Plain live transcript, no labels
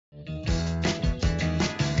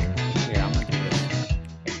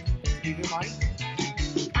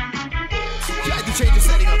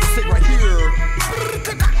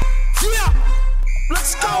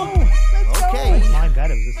Okay. Mine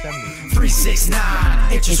better. It was a 70.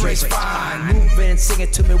 369, interest rates fine. Move in, sing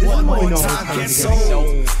it to me one more time.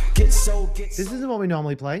 Get so. This isn't what we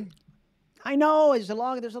normally play. I know. I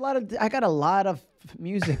got a lot of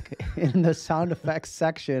music in the sound effects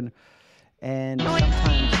section, and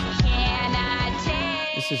sometimes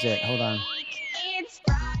this is it. Hold on.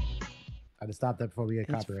 I had to stop that before we get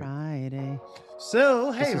It's copyright. Friday.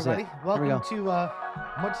 So, hey, This is everybody. it. Welcome Here to we go.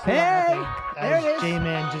 Much Hey, Nothing, there as it is.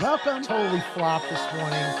 JMan just Welcome. totally flopped this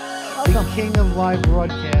morning. Welcome. The king of live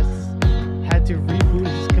broadcasts had to reboot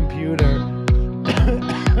his computer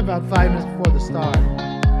about 5 minutes before the start.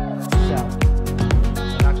 So,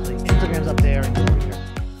 actually, Instagram's up there and over here.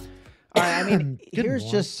 All right, I mean, Good here's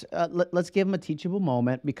morning. just let's give him a teachable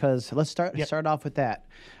moment because let's start off with that.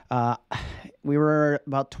 We were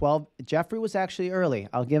about 12. Jeffrey was actually early.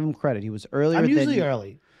 I'll give him credit. He was earlier. I'm than usually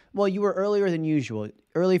early. Well, you were earlier than usual.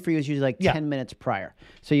 Early for you is usually like 10 minutes prior.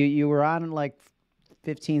 So you were on like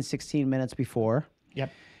 15, 16 minutes before.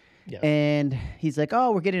 Yep. Yes. And he's like,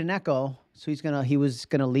 "Oh, we're getting an echo." So he was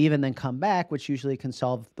gonna leave and then come back, which usually can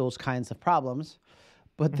solve those kinds of problems.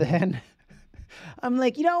 But then I'm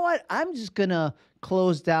like, you know what? I'm just gonna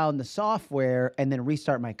close down the software and then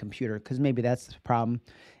restart my computer because maybe that's the problem.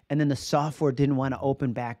 And then the software didn't want to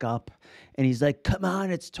open back up. And he's like, "Come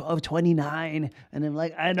on, it's 12:29." And I'm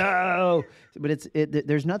like, "I know," but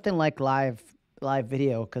there's nothing like live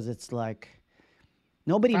video because it's like.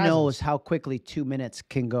 Nobody knows how quickly 2 minutes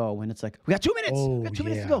can go when it's like, we got 2 minutes. We got 2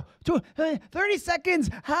 minutes to go. 30 seconds.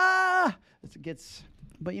 It gets,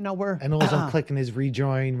 but we're. And all I'm clicking is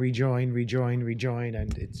rejoin,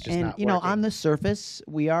 and it's just and, not you know, working. on the surface,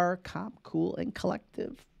 we are calm, cool, and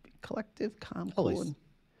collective, calm, Always. cool. And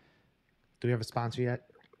Do we have a sponsor yet?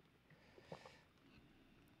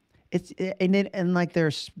 it's, and like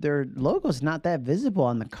their logo's not that visible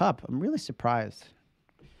on the cup. I'm really surprised.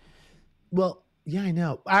 Well, yeah, I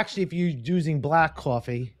know. Actually, if you're using black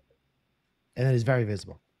coffee, and it is very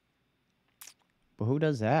visible. But who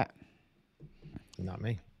does that? Not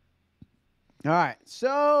me. All right.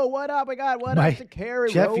 So what up? We got what up to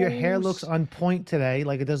carry? Jeff, your Rose? hair looks on point today.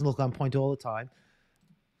 Like it doesn't look on point all the time.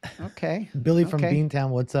 Okay. Billy from Okay. Beantown,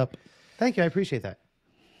 what's up? Thank you. I appreciate that.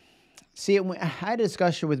 See, I had a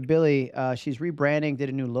discussion with Billy. She's rebranding, did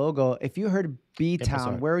a new logo. If you heard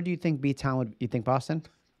B-Town, where do you think B-Town would? You think Boston?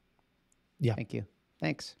 Yeah. Thank you.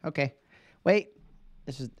 Thanks. Okay. Wait.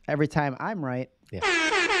 This is every time I'm right. Yeah.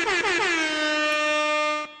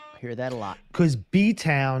 I hear that a lot. Because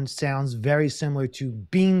B-Town sounds very similar to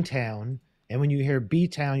Beantown. And when you hear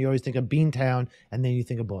B-Town, you always think of Beantown, and then you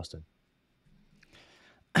think of Boston.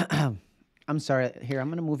 I'm sorry. Here, I'm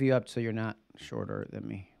going to move you up so you're not shorter than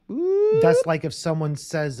me. That's like if someone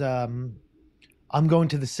says, I'm going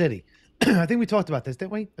to the city. I think we talked about this,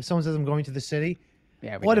 didn't we? If someone says, I'm going to the city,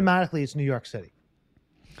 Yeah, automatically it's New York City.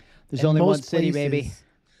 There's And only one most city, baby.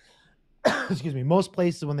 places- Excuse me. Most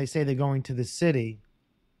places, when they say they're going to the city,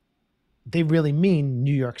 they really mean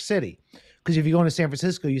New York City. Because if you're going to San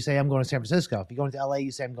Francisco, you say, I'm going to San Francisco. If you're going to LA,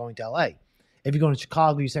 you say, I'm going to LA. If you're going to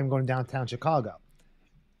Chicago, you say, I'm going to downtown Chicago.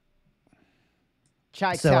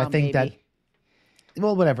 Chi-town, I think baby.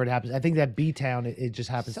 Well, whatever it happens. I think that B-Town, it just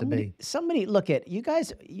happens to be. Somebody, look at you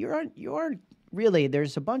guys. You aren't really.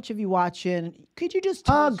 There's a bunch of you watching. Could you just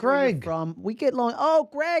tell us where you're Greg. from? We get long. Oh,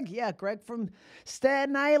 Greg. Yeah, Greg from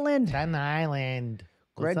Staten Island. Staten Island.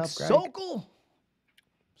 Greg What's up, Greg? Sokol.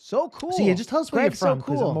 So cool. So yeah, just tell us where Greg's you're from. So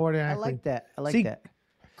 'cause cool. I'm more than I likely- like that. I like See, that.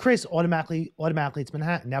 Chris, automatically, it's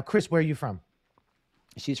Manhattan. Now, Chris, where are you from?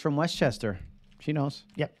 She's from Westchester. She knows.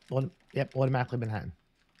 Yep, automatically Manhattan.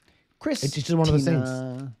 Chris. It's just one of those things.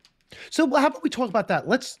 So how about we talk about that?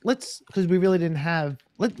 Let's because we really didn't have.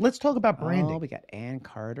 Let's talk about branding. Oh, we got Ann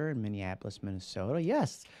Carter in Minneapolis, Minnesota.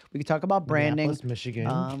 Yes, we could talk about branding. Minneapolis,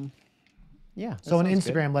 Michigan. Yeah. So on that sounds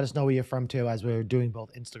Instagram, let us know where you're from too, as we're doing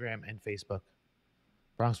both Instagram and Facebook.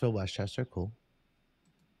 Bronxville, Westchester, cool.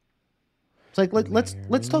 It's like let's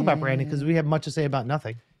talk about branding because we have much to say about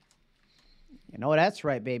nothing. You know, that's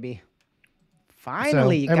right, baby.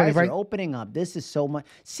 Finally, you everybody guys right? are opening up. This is so much.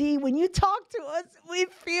 See, when you talk to us, we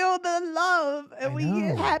feel the love and we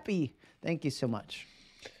get happy. Thank you so much.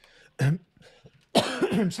 So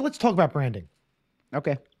let's talk about branding.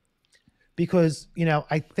 Okay. Because,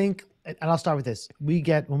 I think, and I'll start with this.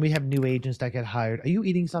 When we have new agents that get hired, are you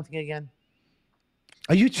eating something again?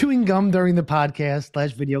 Are you chewing gum during the podcast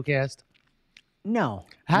 / video cast? No.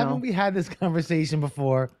 Haven't we had this conversation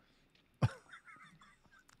before?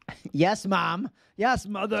 Yes, Mom. Yes,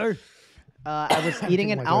 Mother. I was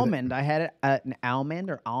eating an my God. almond. I had an almond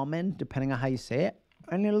or almond, depending on how you say it.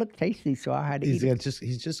 And it looked tasty, so I had to eat it.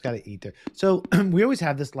 He's just got to eat there. So we always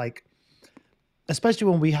have this especially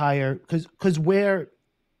when we hire, because we're,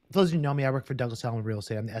 for those of you who know me, I work for Douglas Elliman Real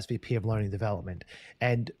Estate. I'm the SVP of Learning and Development.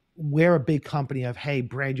 And we're a big company of, hey,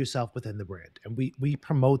 brand yourself within the brand. And we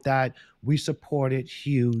promote that. We support it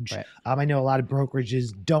huge. Right. I know a lot of brokerages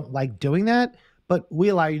don't like doing that, but we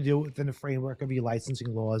allow you to do it within the framework of your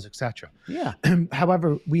licensing laws, et cetera. Yeah.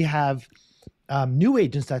 However, we have new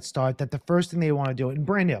agents that start that the first thing they want to do, and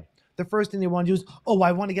brand new, the first thing they want to do is, oh,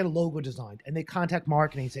 I want to get a logo designed. And they contact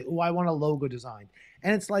marketing and say, oh, I want a logo designed.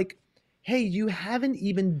 And it's like, hey, you haven't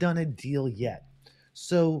even done a deal yet.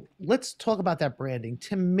 So let's talk about that branding.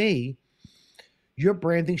 To me, your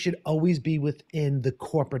branding should always be within the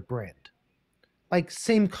corporate brand. Like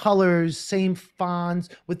same colors, same fonts,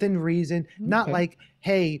 within reason. Not like,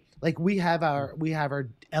 hey, like we have our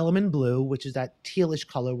element blue, which is that tealish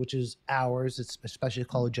color, which is ours. It's a special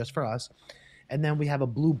color just for us. And then we have a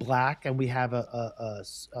blue black, and we have a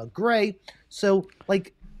gray. So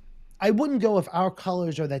like, I wouldn't go if our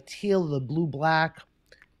colors are that teal, the blue black.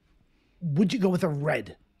 Would you go with a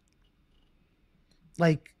red?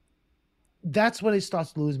 Like, that's when it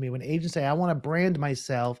starts to lose me. When agents say, I want to brand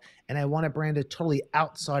myself and I want to brand it totally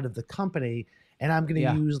outside of the company. And I'm going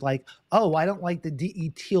to use like, oh, I don't like the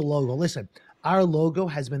DE teal logo. Listen, our logo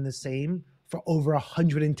has been the same for over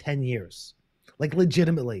 110 years. Like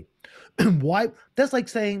legitimately. Why? That's like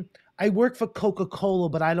saying, I work for Coca-Cola,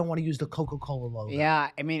 but I don't want to use the Coca-Cola logo. Yeah,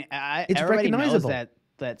 I mean, it's everybody knows recognizable.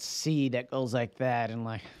 that C that goes like that, and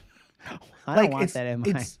like, I don't want that in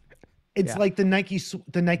my. It's like the Nike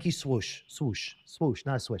swoosh,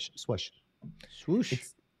 not a swish, swoosh. Swoosh.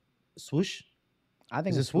 It's swoosh. I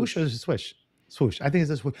think Is it it's swoosh or is it swish? Swoosh. I think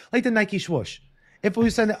it's a swoosh. Like the Nike swoosh. If we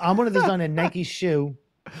send, I'm going to design a Nike shoe.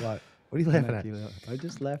 What? What are you laughing at? I'm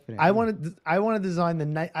just laughing. I want to design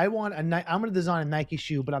I'm going to design a Nike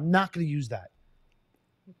shoe, but I'm not going to use that.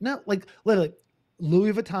 No, like literally,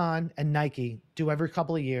 Louis Vuitton and Nike do every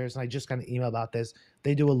couple of years, and I just got an email about this.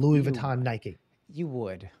 They do a Louis Vuitton Nike. You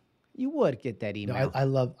would get that email. No, I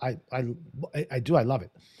love I do. I love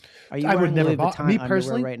it. Are you I wearing would never Louis buy, Vuitton me underwear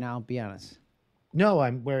personally right now? Be honest. No,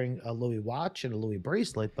 I'm wearing a Louis watch and a Louis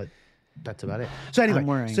bracelet, but that's about it. So anyway, I'm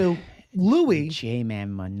wearing so Louis, JMan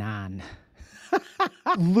Manon.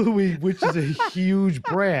 Louis, which is a huge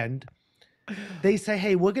brand, they say,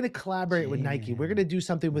 hey, we're going to collaborate with Nike. We're going to do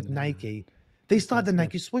something with Nike. They still have the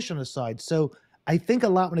Nike swoosh on the side. So I think a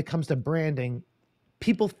lot when it comes to branding,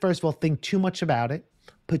 people, first of all, think too much about it,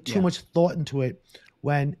 put too much thought into it,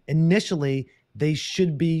 when initially they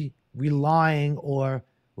should be relying or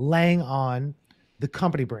laying on the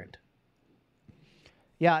company brand.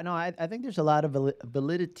 Yeah, no, I think there's a lot of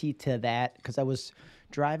validity to that, because I was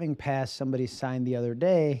driving past somebody's sign the other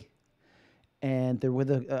day, and they're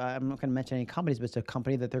with I'm not going to mention any companies, but it's a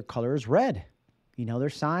company that their color is red. You know,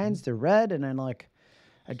 their signs, they're red, and then like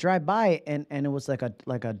I drive by, and it was like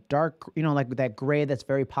a dark, you know, like that gray that's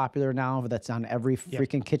very popular now, that's on every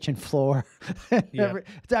freaking kitchen floor.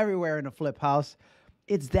 It's everywhere in a flip house.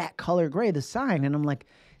 It's that color gray, the sign, and I'm like,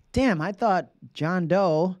 damn, I thought John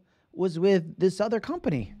Doe was with this other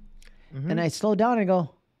company. And I slow down and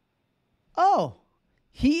go, oh,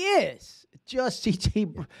 he is. Just he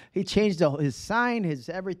changed his sign, his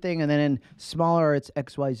everything, and then in smaller it's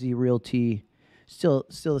XYZ Realty. Still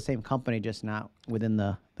the same company, just not within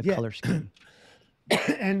the color scheme.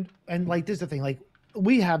 and like this is the thing, like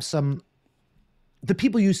we have the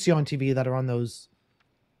people you see on TV that are on those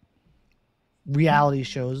reality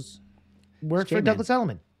shows work for Douglas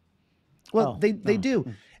Elliman. Well, they do.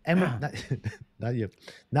 And not your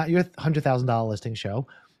 $100,000 listing show.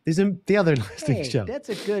 There's the other listing show. That's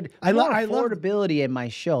a good affordability in my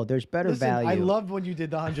show. There's better value. I loved when you did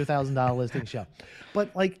the $100,000 listing show.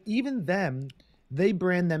 But like even them, they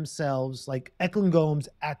brand themselves like Eklund Gomes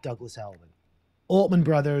at Douglas Elliman, Altman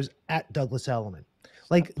Brothers at Douglas Elliman.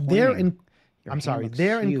 Like they're incorporating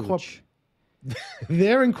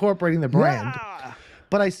the brand. Yeah.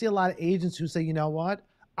 But I see a lot of agents who say, you know what?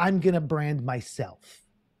 I'm going to brand myself.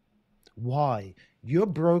 Why? Your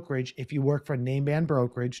brokerage, if you work for a name brand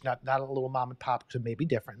brokerage, not a little mom and pop, because it may be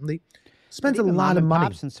differently, spends a lot of money.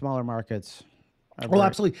 Pops in smaller markets. Well,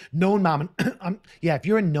 absolutely. Known mom and if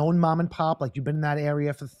you're a known mom and pop, like you've been in that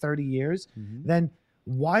area for 30 years, then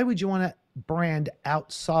why would you want to brand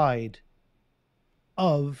outside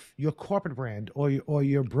of your corporate brand or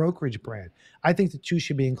your brokerage brand? I think the two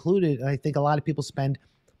should be included. And I think a lot of people spend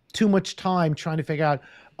too much time trying to figure out,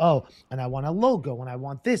 oh, and I want a logo, and I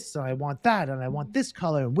want this, and I want that, and I want this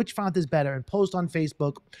color, and which font is better, and post on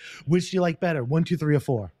Facebook, which do you like better, 1, 2, 3, or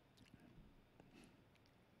 4?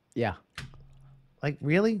 Yeah. Like,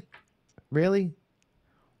 really?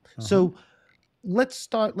 So let's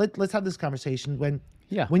start, let's have this conversation when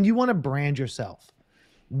Yeah. When you want to brand yourself,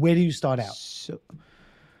 where do you start out? So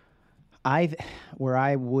where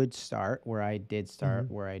I would start, where I did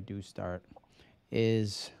start, where I do start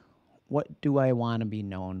is what do I want to be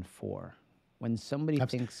known for? When somebody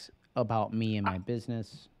thinks about me and my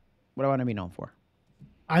business, what do I want to be known for?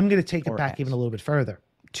 I'm going to take it Or back as. even a little bit further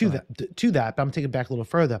to that, but I'm going to take it back a little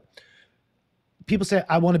further. People say,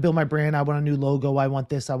 I want to build my brand. I want a new logo. I want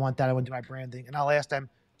this. I want that. I want to do my branding. And I'll ask them,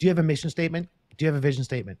 do you have a mission statement? Do you have a vision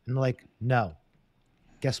statement? And they're like, no.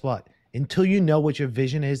 Guess what? Until you know what your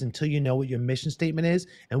vision is, until you know what your mission statement is,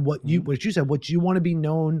 and what you said, what you want to be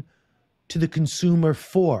known to the consumer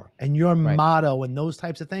for, and your motto and those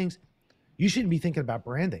types of things, you shouldn't be thinking about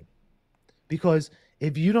branding. Because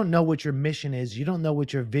if you don't know what your mission is, you don't know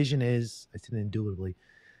what your vision is, I said indubitably.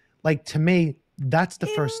 Like, to me, that's the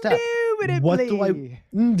first step.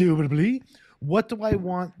 Indubitably. What do I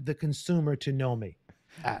want the consumer to know me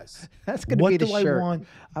as? That's going to be the shirt. What do I want?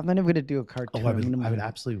 I'm not even going to do a cartoon. I would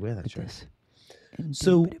absolutely wear that shirt. This.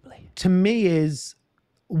 So to me is,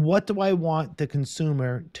 what do I want the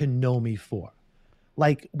consumer to know me for?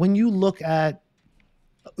 Like, when you look at,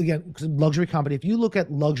 again, luxury company, if you look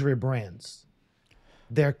at luxury brands,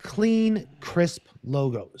 they're clean, crisp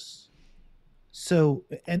logos. So,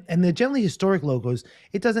 and they're generally historic logos.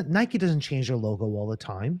 Nike doesn't change their logo all the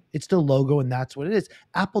time. It's the logo, and that's what it is.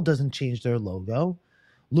 Apple doesn't change their logo.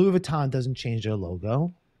 Louis Vuitton doesn't change their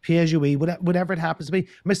logo. Piaget, whatever it happens to be.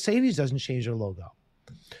 Mercedes doesn't change their logo.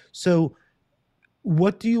 So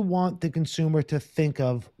what do you want the consumer to think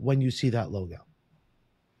of when you see that logo?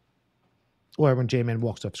 Or when JMan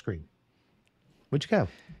walks off screen? Where'd you go?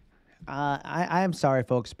 I am sorry,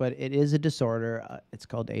 folks, but it is a disorder. It's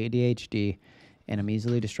called ADHD, and I'm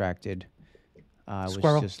easily distracted. I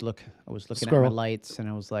was looking at my lights, and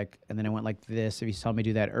I was like, and then I went like this. If you saw me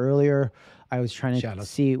do that earlier, I was trying to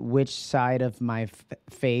see which side of my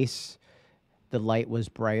face the light was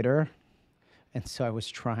brighter, and so I was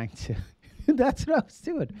trying to. That's what I was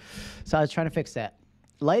doing. So I was trying to fix that.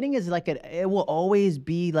 Lighting is like it will always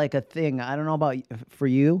be like a thing. I don't know about for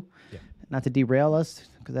you, not to derail us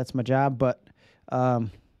because that's my job, but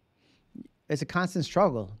it's a constant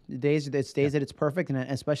struggle. Days that it's perfect, and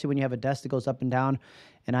especially when you have a desk that goes up and down,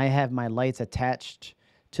 and I have my lights attached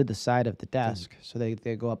to the side of the desk, so they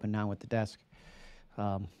go up and down with the desk.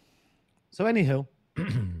 So anywho,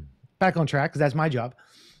 back on track because that's my job.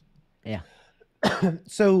 Yeah.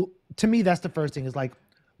 So to me, that's the first thing is like,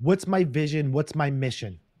 what's my vision? What's my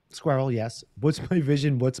mission? Squirrel, yes. What's my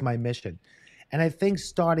vision? What's my mission? And I think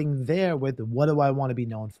starting there with what do I want to be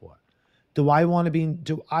known for? Do I want,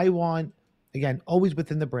 again, always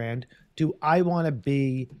within the brand, do I want to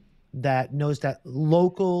be that knows that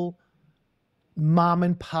local mom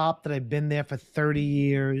and pop that I've been there for 30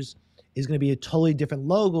 years is going to be a totally different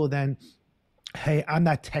logo than, hey, I'm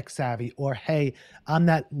that tech savvy, or hey, I'm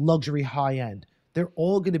that luxury high end. They're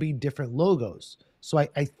all going to be different logos. So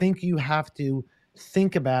I think you have to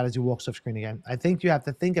think about, as you walk off screen again, I think you have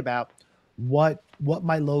to think about what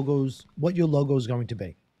your logo is going to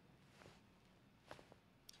be.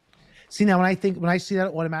 See, now when I see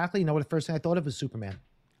that automatically, you know what the first thing I thought of was Superman.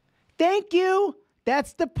 Thank you.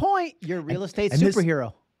 That's the point. You're a real estate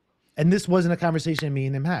superhero. And this wasn't a conversation me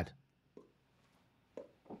and him had.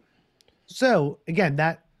 So again,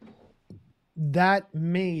 that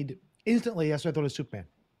made instantly, that's what I thought of Superman.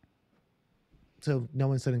 So no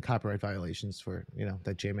one's in copyright violations for,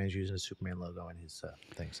 that JMan's using a Superman logo in his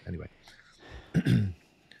things. Anyway.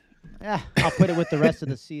 Yeah, I'll put it with the rest of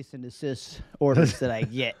the cease and desist orders that I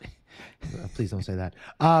get. Please don't say that.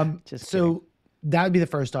 Just so kidding. That would be the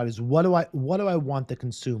first thought is what do I want the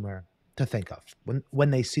consumer to think of when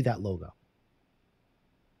they see that logo?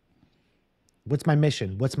 What's my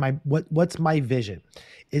mission? What's my vision?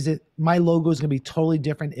 Is it my logo is going to be totally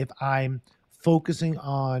different if I'm focusing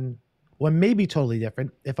on, or maybe totally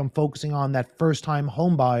different if I'm focusing on that first time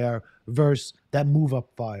home buyer versus that move up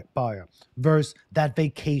buyer versus that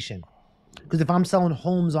vacation? Because if I'm selling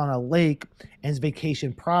homes on a lake and it's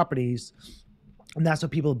vacation properties, and that's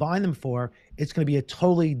what people are buying them for, it's going to be a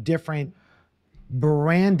totally different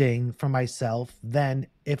branding for myself than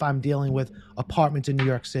if I'm dealing with apartments in New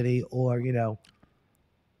York City or,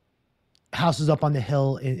 houses up on the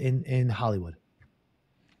hill in Hollywood.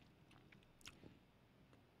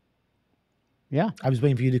 Yeah. I was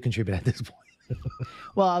waiting for you to contribute at this point.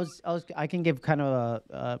 Well, I can give kind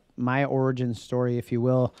of my origin story, if you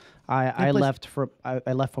will. I left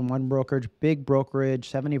from one brokerage, big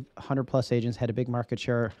brokerage, 100 plus agents, had a big market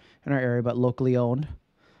share in our area, but locally owned,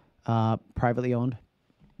 privately owned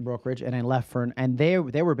brokerage. And I left and they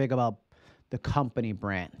were big about the company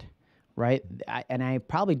brand, right? And I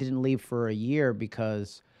probably didn't leave for a year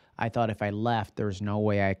because I thought if I left, there's no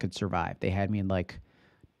way I could survive. They had me like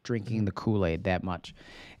drinking the Kool-Aid that much.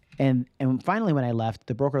 And finally, when I left,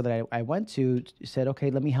 the broker that I went to said,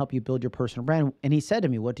 okay, let me help you build your personal brand. And he said to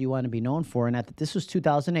me, what do you want to be known for? And this was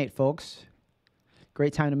 2008, folks.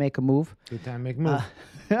 Great time to make a move. Good time to make a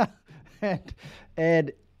move.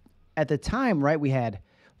 And at the time, right, we had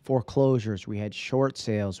foreclosures, we had short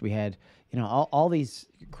sales, we had, all these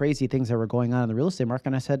crazy things that were going on in the real estate market.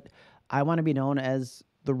 And I said, I want to be known as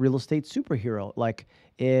the real estate superhero. Like,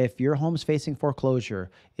 if your home's facing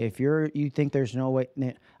foreclosure, if you think there's no way,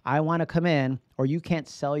 I want to come in, or you can't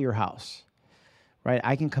sell your house, right?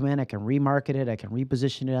 I can come in, I can remarket it, I can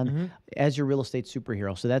reposition it as your real estate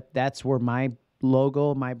superhero. So that's where my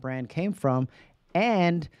logo, my brand came from.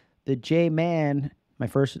 And the JMan, my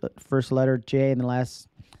first letter J and the last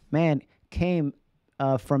man, came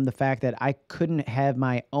from the fact that I couldn't have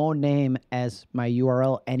my own name as my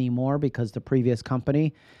URL anymore because the previous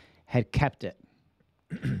company had kept it.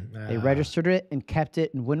 They registered it and kept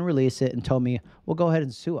it and wouldn't release it and told me, well, go ahead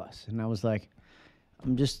and sue us. And I was like,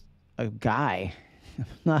 I'm just a guy.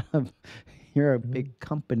 You're a big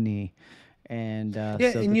company. And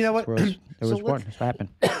and you know what? That's what happened.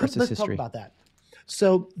 Let's talk about that.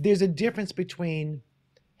 So there's a difference between,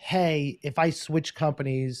 hey, if I switch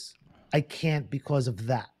companies, I can't because of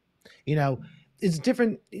that. It's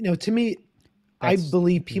different. To me, I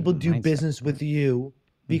believe people do business with you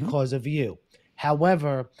because of you.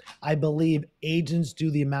 However, I believe agents do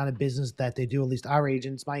the amount of business that they do, at least our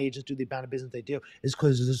agents, my agents do the amount of business they do, is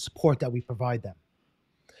because of the support that we provide them.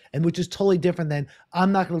 And which is totally different than,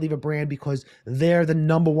 I'm not going to leave a brand because they're the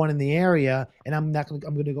number one in the area, and I'm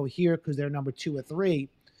going to go here because they're number 2 or 3,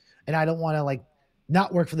 and I don't want to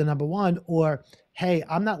not work for the number 1, or, hey,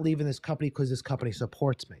 I'm not leaving this company because this company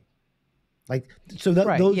supports me. Those are two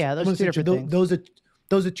different things.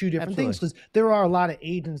 Those are two different things, because there are a lot of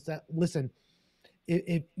agents that, listen,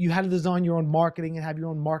 if you had to design your own marketing and have your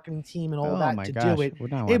own marketing team and all that to do it,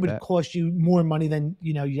 it would cost you more money than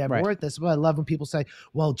you'd have worth this. But I love when people say,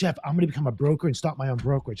 well, Jeff, I'm going to become a broker and start my own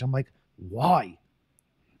brokerage. I'm like, why?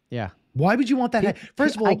 Yeah. Why would you want that?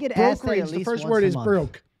 First of all, brokerage, the first word is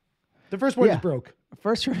broke. The first word is broke.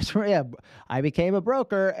 First word, yeah. I became a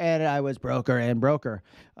broker, and I was broker and broker.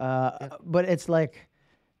 But it's like,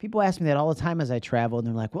 people ask me that all the time as I travel, and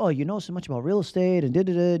they're like, well, you know so much about real estate and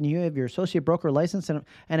and you have your associate broker license. And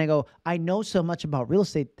I go, I know so much about real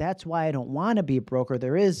estate. That's why I don't want to be a broker.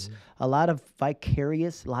 There is a lot of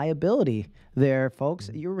vicarious liability there, folks.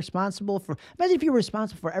 You're responsible for, imagine if you were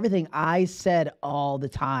responsible for everything I said all the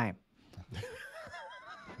time.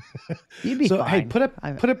 You'd be fine. Hey, put up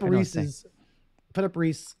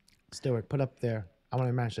Reese Stewart, put up there. I want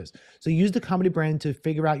to match this. So use the company brand to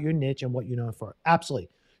figure out your niche and what you're known for. Absolutely.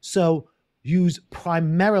 So use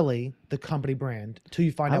primarily the company brand till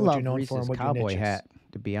you find out what you're known for and what your niche is. Cowboy hat,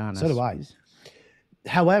 to be honest. So do I.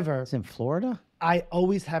 However, it's in Florida. I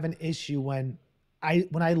always have an issue when I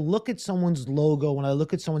look at someone's logo, when I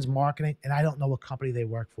look at someone's marketing, and I don't know what company they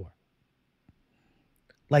work for.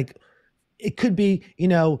 It could be,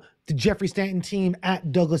 the Jeffrey Stanton team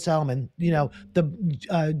at Douglas Elliman, the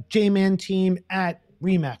JMan team at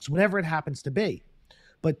Remax, whatever it happens to be.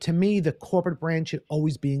 But to me, the corporate brand should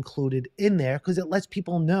always be included in there because it lets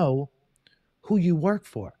people know who you work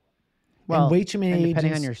for. Well, and way too many depending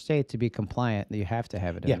agents, on your state to be compliant, you have to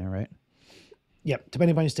have it in there, right? Yep.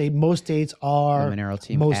 Depending on your state, most states are the Monero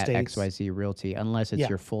team most at states, XYZ Realty, unless it's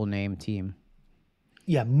your full name team.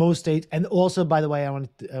 Yeah, most states, and also, by the way, I want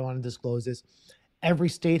to disclose this. Every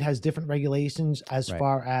state has different regulations as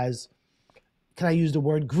far as, can I use the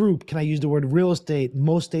word group? Can I use the word real estate?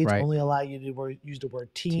 Most states only allow you to use the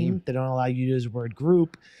word team. They don't allow you to use the word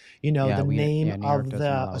group. The name of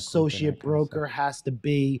the associate broker has to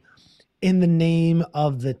be in the name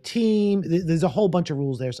of the team. There's a whole bunch of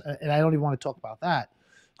rules there, and I don't even want to talk about that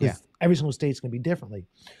because every single state's going to be differently.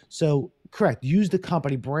 So, correct. Use the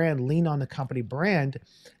company brand, lean on the company brand,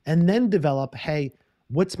 and then develop, hey,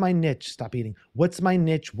 what's my niche? Stop eating. What's my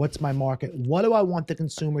niche? What's my market? What do I want the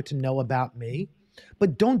consumer to know about me?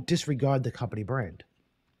 But don't disregard the company brand.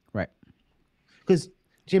 Right. Because,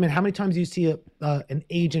 JMan, how many times do you see an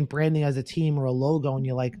agent branding as a team or a logo and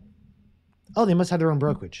you're like, oh, they must have their own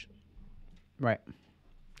brokerage. Right.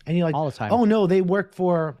 And you're like, all the time. Oh, no, they work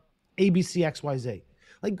for ABC XYZ.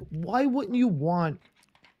 Why wouldn't you want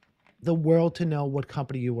the world to know what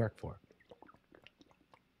company you work for?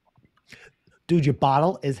 Dude, your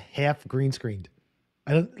bottle is half green screened.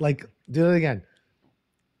 I don't do it again.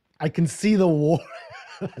 I can see the war.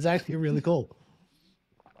 It's actually really cool.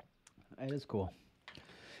 It is cool.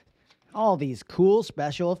 All these cool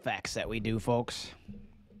special effects that we do, folks.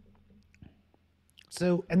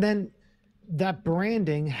 So, and then that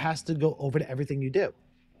branding has to go over to everything you do.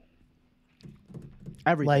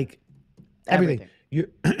 Everything. Like everything. Your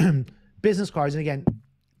business cards, and again,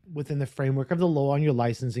 within the framework of the law and your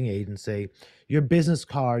licensing agency, your business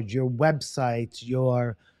cards, your websites,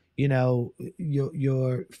 your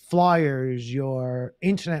flyers, your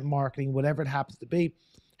internet marketing, whatever it happens to be,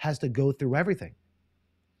 has to go through everything.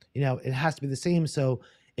 It has to be the same. So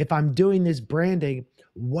if I'm doing this branding,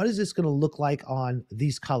 what is this going to look like on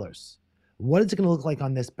these colors? What is it going to look like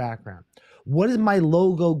on this background? What is my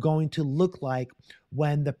logo going to look like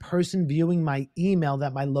when the person viewing my email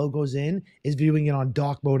that my logo's in is viewing it on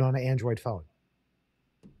dark mode on an Android phone?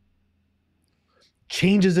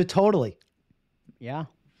 Changes it totally. Yeah.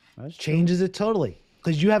 Changes it totally.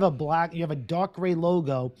 Because you have a dark gray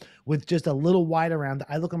logo with just a little white around.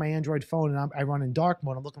 I look at my Android phone and I run in dark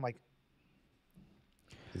mode. I'm looking like,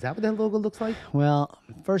 is that what that logo looks like? Well,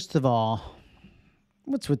 first of all,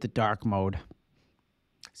 what's with the dark mode?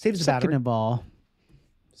 Saves the battery. Second of all,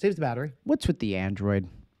 saves the battery. What's with the Android?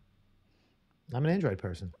 I'm an Android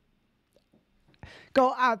person.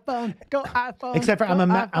 Go iPhone. Go iPhone. Except for I'm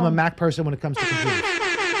a Mac person when it comes to computers.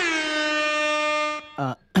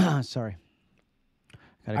 Sorry.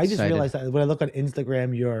 I just realized that when I look on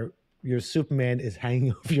Instagram, your Superman is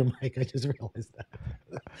hanging over your mic. I just realized that.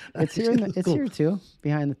 It's here. It's cool. Here too,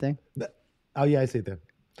 behind the thing. Oh yeah, I see that.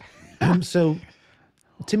 So,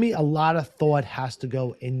 to me, a lot of thought has to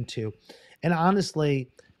go into, and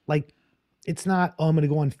honestly, like, it's not. Oh, I'm going to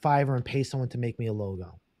go on Fiverr and pay someone to make me a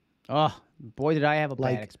logo. Oh boy, did I have a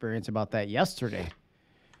bad experience about that yesterday.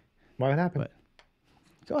 What happened? But,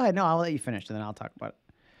 go ahead. No, I'll let you finish, and then I'll talk about it.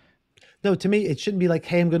 No, to me, it shouldn't be like,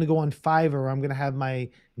 hey, I'm going to go on Fiverr, or I'm going to have my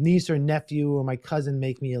niece or nephew or my cousin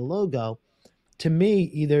make me a logo. To me,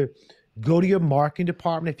 either go to your marketing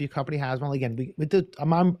department if your company has one. Again, our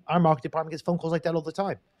marketing department gets phone calls like that all the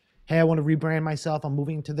time. Hey, I want to rebrand myself. I'm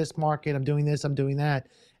moving to this market. I'm doing this. I'm doing that.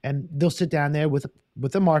 And they'll sit down there with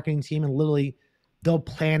the marketing team and literally they'll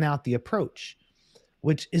plan out the approach,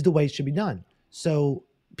 which is the way it should be done. So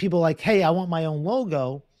people are like, hey, I want my own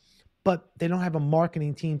logo. But they don't have a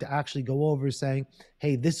marketing team to actually go over saying,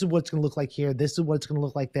 hey, this is what it's going to look like here. This is what it's going to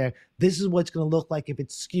look like there. This is what it's going to look like if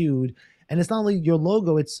it's skewed. And it's not only your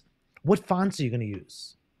logo, it's what fonts are you going to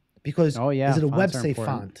use? Because is it a website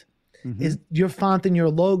font? Mm-hmm. Is your font in your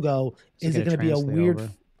logo, is it going to be a weird? Over.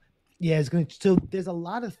 Yeah, it's going to. So there's a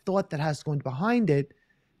lot of thought that has to go behind it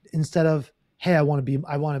instead of, hey, I want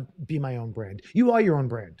to be my own brand. You are your own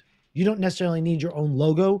brand. You don't necessarily need your own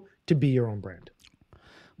logo to be your own brand.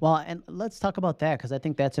 Well, and let's talk about that because I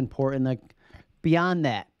think that's important. Like beyond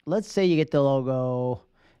that, let's say you get the logo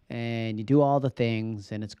and you do all the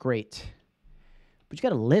things and it's great, but you got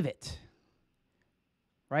to live it,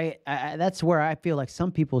 right? That's where I feel like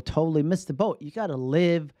some people totally miss the boat. You got to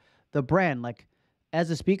live the brand. Like as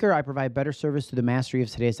a speaker, I provide better service to the mastery of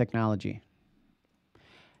today's technology.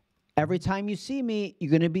 Every time you see me,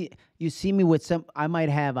 you see me with I might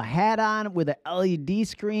have a hat on with an LED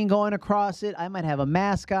screen going across it. I might have a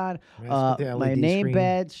mask on, my name screen.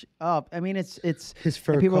 Badge up. I mean, it's his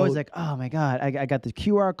fur people coat. Are always like, oh my God, I got the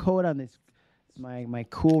QR code on this, my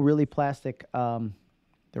cool, really plastic, they're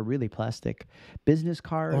really plastic business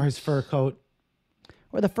card. Or his fur coat.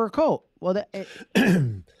 Or the fur coat. Well,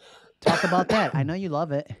 talk about that. I know you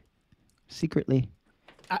love it secretly.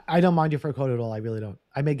 I don't mind your fur coat at all. I really don't.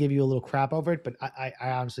 I may give you a little crap over it, but I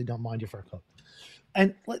honestly don't mind your fur coat.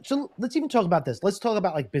 And so let's even talk about this. Let's talk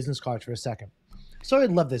about like business cards for a second. So I'd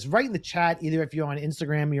love this. Write in the chat, either if you're on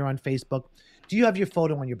Instagram, you're on Facebook. Do you have your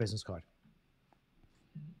photo on your business card?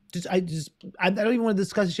 I don't even want to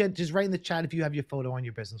discuss this yet. Just write in the chat if you have your photo on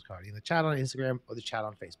your business card, in the chat on Instagram or the chat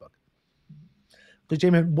on Facebook. Because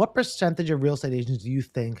JMan, what percentage of real estate agents do you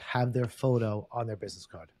think have their photo on their business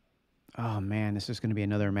card? Oh man, this is going to be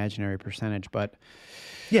another imaginary percentage, but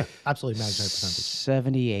yeah, absolutely imaginary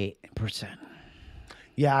percentage. 78%.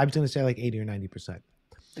 Yeah, I was going to say like 80 or 90%.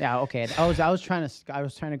 Yeah, okay. I was trying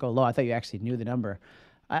to go low. I thought you actually knew the number.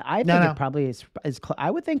 I think it probably is.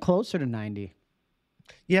 I would think closer to 90.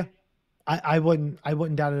 Yeah, I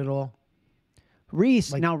wouldn't doubt it at all.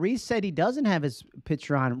 Reese. Now, Reese said he doesn't have his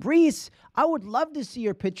picture on. Reese, I would love to see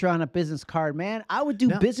your picture on a business card, man. I would do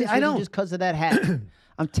business with you just because of that hat.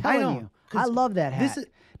 I'm telling you. I love that hat.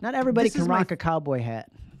 Not everybody can rock a cowboy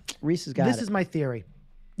hat. Reese has got it. This is my theory.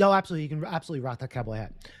 No, absolutely. You can absolutely rock that cowboy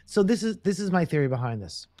hat. So this is my theory behind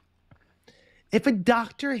this. If a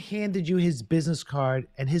doctor handed you his business card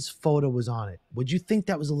and his photo was on it, would you think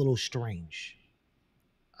that was a little strange?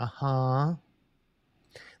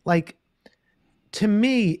 Like, to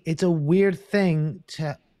me, it's a weird thing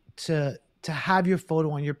to have your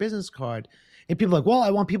photo on your business card. And people are like, well,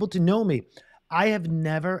 I want people to know me. I have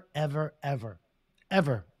never, ever, ever,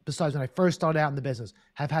 ever, besides when I first started out in the business,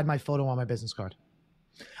 have had my photo on my business card.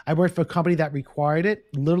 I worked for a company that required it.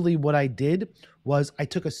 Literally what I did was I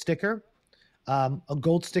took a sticker, a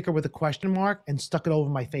gold sticker with a question mark, and stuck it over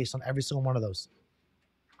my face on every single one of those.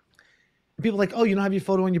 And people are like, oh, you don't have your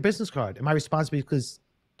photo on your business card. And my response is because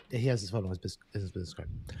he has his photo on his business card.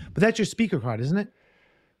 But that's your speaker card, isn't it?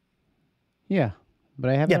 Yeah, but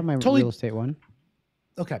I have it on my real estate one.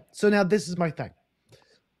 Okay, so now this is my thing.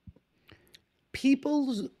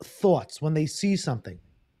 People's thoughts when they see something,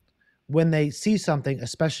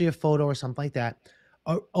 especially a photo or something like that,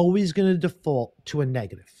 are always going to default to a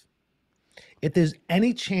negative. If there's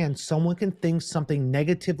any chance someone can think something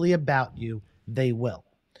negatively about you, they will.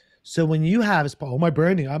 So when you have, my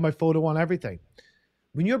branding, I have my photo on everything.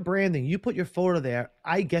 When you're branding, you put your photo there.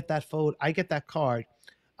 I get that photo. I get that card.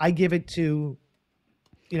 I give it to,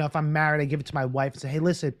 if I'm married, I give it to my wife and say, hey,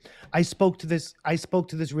 listen, I spoke to this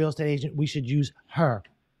real estate agent. We should use her.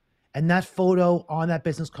 And that photo on that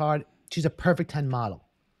business card, she's a perfect 10 model.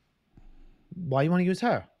 Why you want to use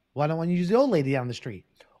her? Why don't you use the old lady down the street?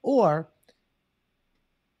 Or,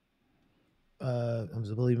 I'm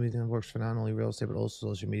believing it works for not only real estate, but also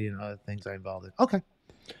social media and other things I'm involved in. Okay.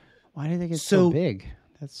 Why do they get so big?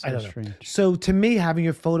 That's so strange. So to me, having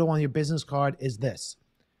your photo on your business card is this.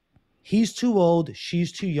 He's too old.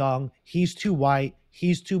 She's too young. He's too white.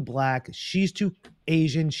 He's too black. She's too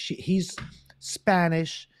Asian. He's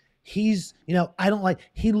Spanish. He's, I don't like,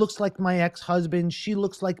 he looks like my ex-husband. She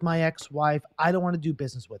looks like my ex-wife. I don't want to do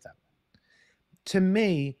business with them. To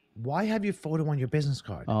me, why have your photo on your business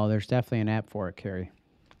card? Oh, there's definitely an app for it, Kerry.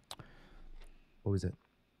 What was it?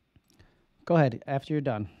 Go ahead. After you're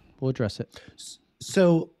done, we'll address it.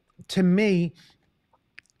 So to me,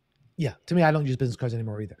 I don't use business cards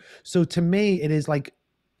anymore either. So to me, it is like,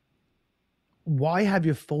 why have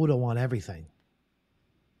your photo on everything?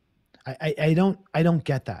 I don't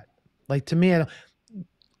get that. Like, to me,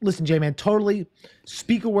 listen, JMan, totally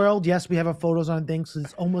speaker world. Yes, we have our photos on things.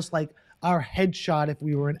 It's almost like our headshot if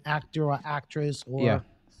we were an actor or actress or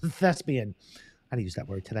thespian. I didn't use that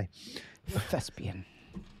word today. Thespian.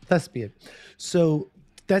 So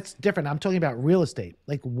that's different. I'm talking about real estate.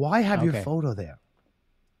 Like, why have your photo there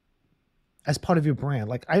as part of your brand?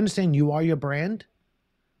 Like, I understand you are your brand,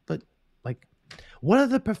 but like, what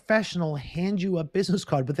other professional hand you a business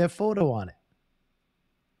card with their photo on it?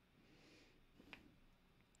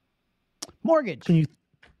 Mortgage.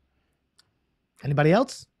 Anybody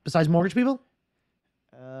else besides mortgage people?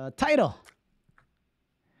 Title.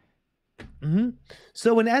 Mm-hmm.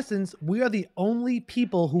 So in essence, we are the only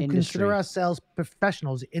people who consider ourselves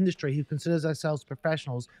professionals, industry who considers ourselves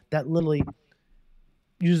professionals, that literally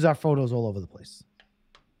uses our photos all over the place.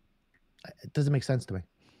 It doesn't make sense to me.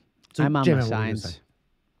 So, I'm on my signs.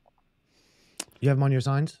 You have them on your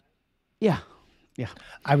signs? Yeah.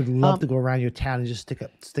 I would love to go around your town and just stick a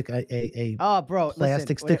plastic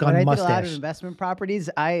stick on when mustache. I did a lot of investment properties,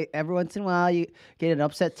 every once in a while you get an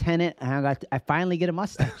upset tenant, and I finally get a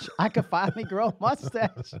mustache. I could finally grow a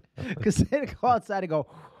mustache because they go outside and go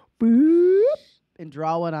boop and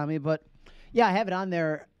draw one on me. But yeah, I have it on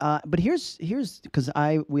there. But here's because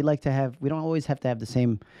we don't always have to have the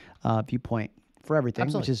same viewpoint for everything,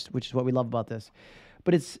 Absolutely. which is what we love about this.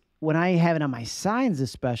 But it's when I have it on my signs,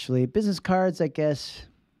 especially business cards, I guess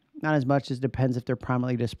not as much. As depends if they're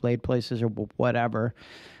prominently displayed places or whatever,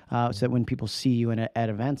 so that when people see you at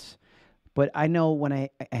events. But I know when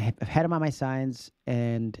I've had them on my signs,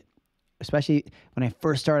 and especially when I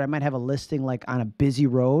first started, I might have a listing like on a busy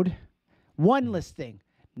road, one listing,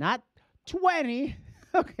 not 20.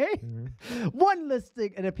 Okay, one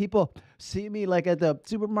listing, and if people see me like at the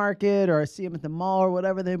supermarket or see them at the mall or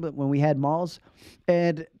whatever, but when we had malls,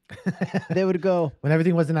 and they would go when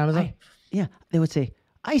everything was in Amazon. They would say,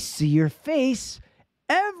 "I see your face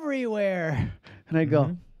everywhere," and I'd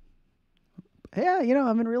go, "Yeah,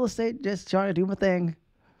 I'm in real estate, just trying to do my thing."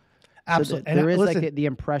 Absolutely, So there is like the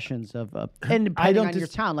impressions of, and depending on your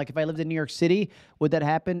town. Like if I lived in New York City, would that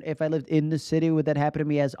happen? If I lived in the city, would that happen to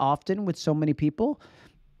me as often with so many people?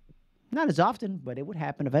 Not as often, but it would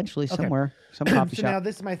happen eventually somewhere, some coffee shop. So now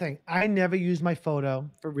this is my thing. I never use my photo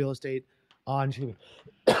for real estate on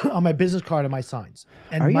my business card and my signs.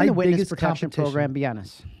 And Are you my in the witness biggest protection program? Be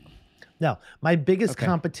honest. No, my biggest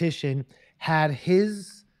competition had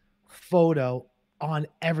his photo on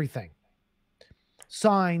everything.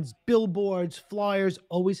 Signs, billboards, flyers,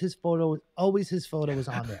 always his photo was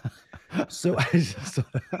on there. So I just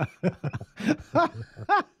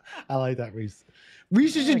I like that, Reese.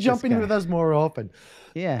 Reese should jump in with us more often.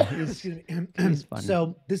 Yeah, Excuse me. he's funny.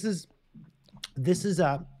 So this is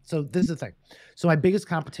the thing. So my biggest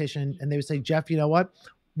competition, and they would say, Jeff, you know what?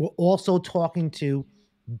 We're also talking to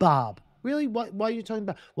Bob. Really? Why are you talking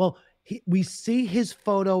about? Well, we see his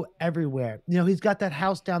photo everywhere. You know, he's got that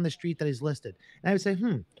house down the street that he's listed. And I would say,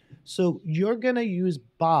 so you're going to use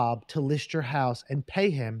Bob to list your house and pay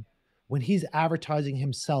him when he's advertising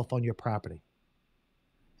himself on your property.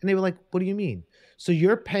 And they were like, what do you mean? So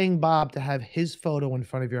you're paying Bob to have his photo in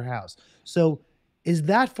front of your house. So is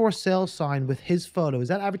that for sale sign with his photo? Is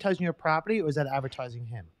that advertising your property or is that advertising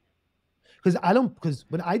him? Because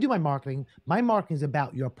when I do my marketing is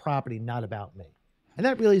about your property, not about me. And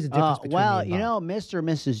that really is the difference between me and Bob. You know, Mr. and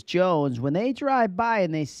Mrs. Jones, when they drive by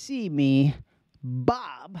and they see me,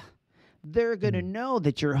 Bob, they're going to know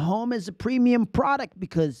that your home is a premium product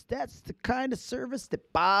because that's the kind of service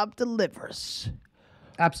that Bob delivers.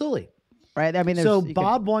 Absolutely. Right? I mean, so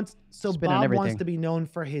Bob wants to be known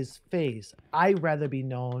for his face. I'd rather be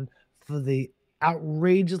known for the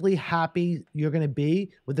outrageously happy you're going to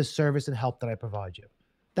be with the service and help that I provide you.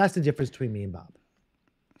 That's the difference between me and Bob.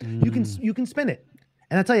 You can spin it.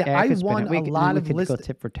 And I tell you, I won a lot of listings. Go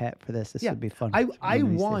tit for tat for this. This would be fun. I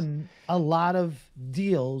won a lot of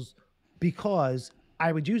deals because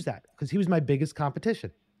I would use that because he was my biggest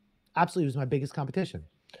competition. Absolutely, he was my biggest competition.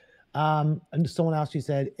 And someone else, you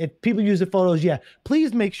said, if people use the photos,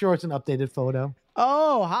 please make sure it's an updated photo.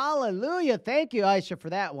 Oh, hallelujah. Thank you, Aisha, for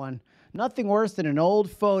that one. Nothing worse than an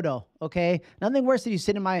old photo, okay? Nothing worse than you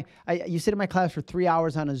sit in my class for 3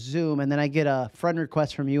 hours on a Zoom, and then I get a friend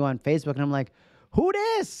request from you on Facebook, and I'm like, who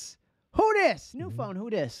this? Who this? New phone, who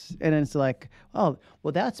this? And then it's like, oh,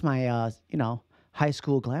 well, that's my, high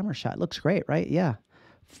school glamour shot. Looks great, right? Yeah,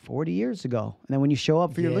 40 years ago. And then when you show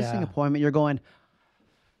up for your listing appointment, you're going,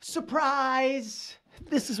 surprise!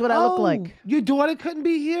 This is what I look like. Your daughter couldn't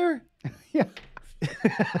be here? Yeah.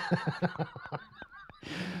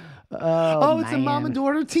 It's a mom and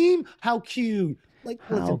daughter team? How cute.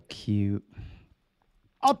 How cute.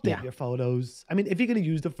 Update your photos. I mean, if you're going to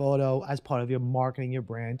use the photo as part of your marketing, your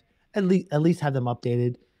brand, at least have them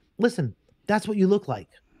updated. Listen, that's what you look like.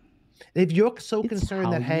 If you're so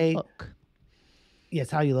concerned that, hey,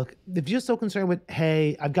 it's how you look. If you're so concerned with,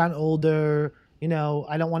 hey, I've gotten older, I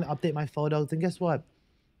don't want to update my photo, then guess what?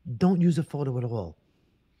 Don't use a photo at all.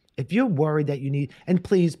 If you're worried that you need, and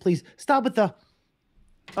please stop with the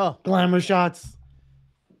glamour shots.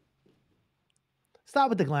 Stop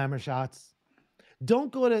with the glamour shots. I'm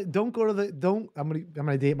gonna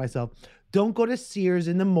date myself. Don't go to Sears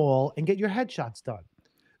in the mall and get your headshots done.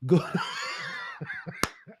 Go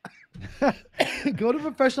to a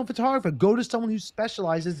professional photographer. Go to someone who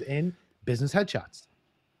specializes in business headshots.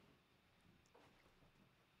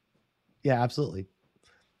 Yeah, absolutely.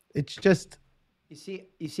 It's just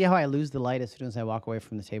you see how I lose the light as soon as I walk away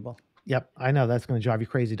from the table? Yep, I know that's going to drive you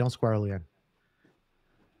crazy. Don't squirrel again.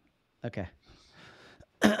 Okay.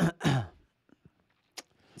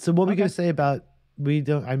 So what were we going to say about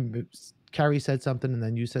Carrie said something and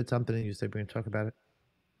then you said something and you said we're going to talk about it.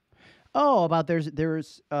 Oh, about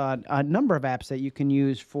there's a number of apps that you can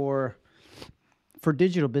use for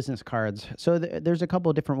digital business cards. So there's a couple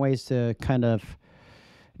of different ways to kind of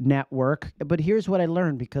network. But here's what I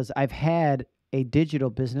learned because I've had a digital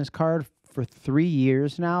business card for 3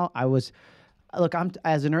 years now. I'm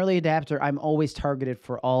as an early adapter, I'm always targeted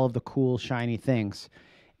for all of the cool, shiny things.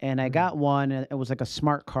 And I got one, and it was like a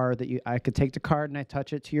smart card that I could take the card and I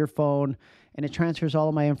touch it to your phone, and it transfers all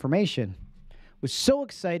of my information. Was so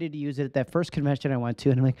excited to use it at that first convention I went to,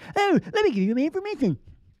 and I'm like, oh, let me give you my information.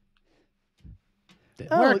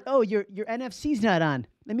 Your NFC's not on.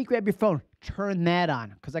 Let me grab your phone. Turn that on,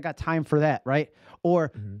 because I got time for that, right?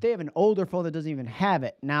 Or they have an older phone that doesn't even have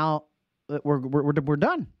it. Now we're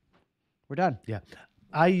done. We're done. Yeah,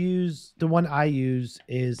 the one I use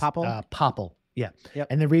is Popple. Popple. Yeah. Yep.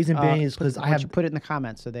 And the reason being is because I have put it in the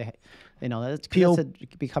comments so they know that's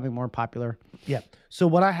becoming more popular. Yeah. So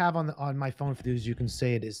what I have on my phone for these, you can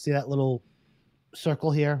say it is, see that little circle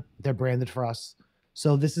here? They're branded for us.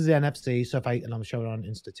 So this is the NFC. So and I'm showing it on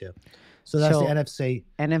Insta too. So that's the NFC.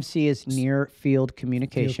 NFC is near field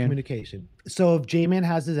communication. So if JMan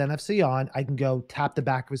has his NFC on, I can go tap the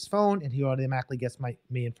back of his phone and he automatically gets my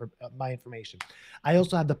information. I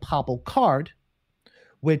also have the Popple card,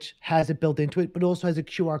 which has it built into it, but also has a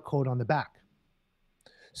QR code on the back.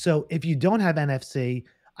 So if you don't have NFC,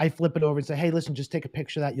 I flip it over and say, hey, listen, just take a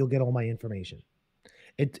picture of that. You'll get all my information.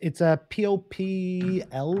 It's a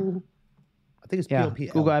POPL. I think it's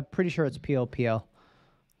POPL. Google, I'm pretty sure it's POPL.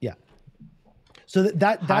 Yeah. So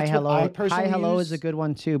that's Hi, what I personally Hi, hello use. is a good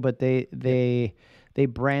one too, but they they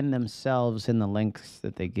brand themselves in the links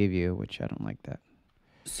that they give you, which I don't like that.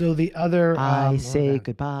 So the other, I say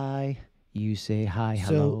goodbye. You say hi,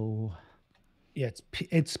 hello. Yeah,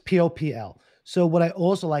 it's POPL. So what I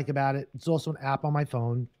also like about it, it's also an app on my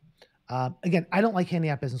phone. Again, I don't like handing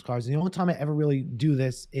out business cards. The only time I ever really do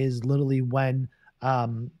this is literally when,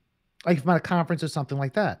 like if I'm at a conference or something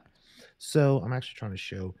like that. So I'm actually trying to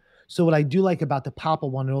show. So what I do like about the Papa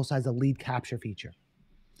one, it also has a lead capture feature.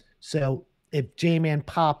 So if JMan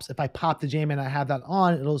pops, if I pop the JMan, I have that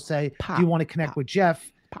on, it'll say, do you want to connect with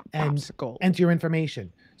Jeff and popsicle. enter your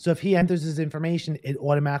information? So if he enters his information, it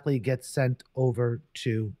automatically gets sent over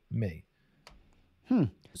to me.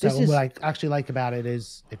 So what I actually like about it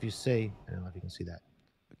is, if you see, I don't know if you can see that.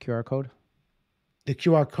 QR code? The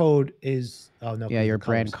QR code is, oh no. Yeah, your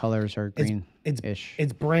brand colors are green-ish.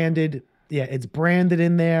 It's branded. Yeah, it's branded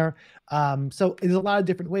in there. So there's a lot of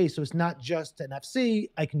different ways. So it's not just NFC.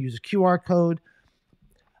 I can use a QR code.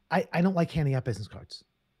 I don't like handing out business cards.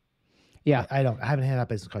 Yeah. I don't. I haven't handed out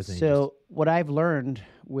business cards in ages. So what I've learned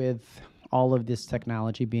with all of this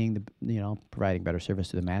technology being providing better service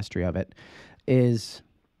to the mastery of it is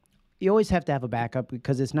you always have to have a backup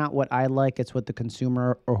because it's not what I like, it's what the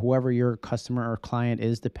consumer or whoever your customer or client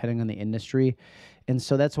is, depending on the industry. And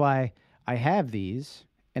so that's why I have these.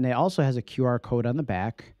 And it also has a QR code on the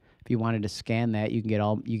back. If you wanted to scan that, you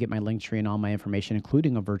get my link tree and all my information,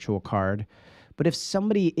 including a virtual card. But if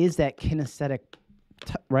somebody is that kinesthetic,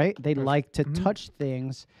 right? They like to touch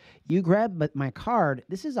things. You grab my card.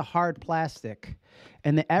 This is a hard plastic,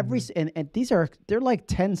 and they're like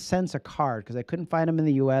 10 cents a card because I couldn't find them in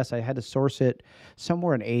the U.S. I had to source it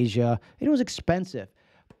somewhere in Asia. It was expensive,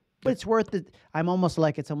 but it's worth it. It's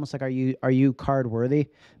almost like are you card worthy?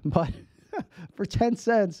 But for 10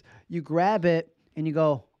 cents, you grab it and you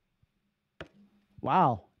go,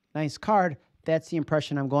 wow, nice card. That's the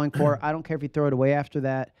impression I'm going for. I don't care if you throw it away after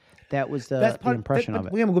that. That was the impression of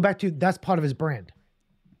it. We're going to go back to, that's part of his brand.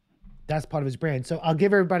 That's part of his brand. So I'll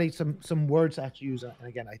give everybody some words to actually use. And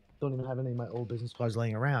again, I don't even have any of my old business cards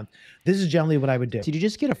laying around. This is generally what I would do. Did you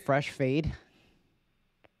just get a fresh fade?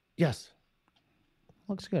 Yes.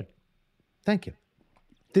 Looks good. Thank you.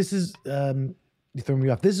 This is, you threw me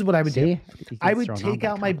off. This is what I would do. I would take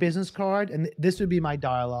out my business card, and this would be my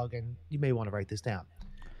dialogue, and you may want to write this down.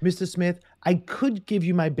 Mr. Smith, I could give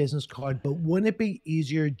you my business card, but wouldn't it be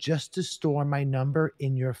easier just to store my number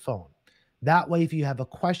in your phone? That way, if you have a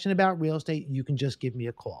question about real estate, you can just give me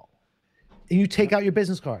a call. And you take out your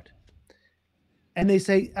business card. And they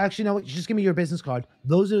say, actually, no, just give me your business card.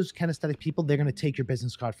 Those are those kinesthetic people. They're going to take your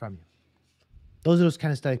business card from you. Those are those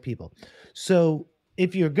kinesthetic people. So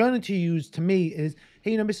if you're going to use, to me, is,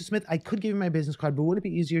 hey, Mr. Smith, I could give you my business card, but wouldn't it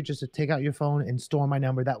be easier just to take out your phone and store my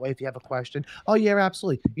number? That way, if you have a question, oh, yeah,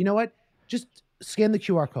 absolutely. You know what? Just scan the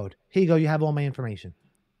QR code. Here you go. You have all my information.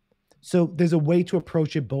 So there's a way to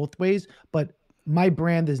approach it both ways, but my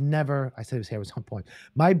brand is never, I said his hair was on point.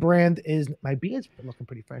 My brand is, my beard's looking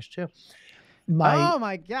pretty fresh too. Oh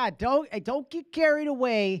my God. Don't get carried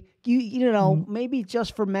away. You know, maybe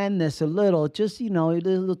just for men this a little, just, a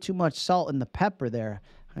little too much salt in the pepper there.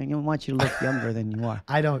 I don't want you to look younger than you are.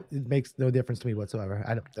 It makes no difference to me whatsoever.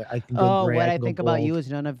 I can go gray, what I can think go about bald. you is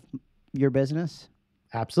none of your business.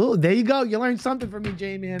 Absolutely. There you go. You learned something from me,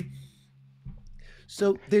 JMan.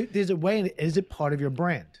 So there's a way, and is it part of your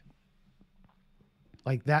brand?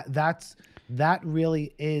 Like that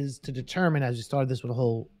really is to determine, as you started this with a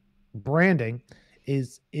whole branding,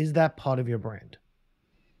 is that part of your brand?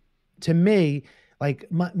 To me, like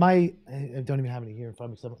I don't even have any here in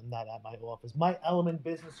front of me because I'm not at my office. My Element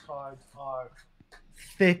business cards are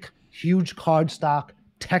thick, huge card stock,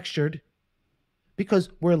 textured, because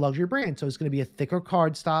we're a luxury brand. So it's going to be a thicker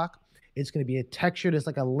card stock. It's going to be a textured, it's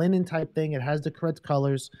like a linen type thing. It has the correct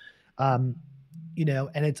colors, and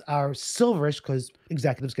it's our silverish because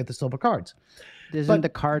executives get the silver cards. Doesn't the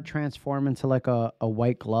card transform into like a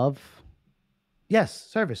white glove? Yes,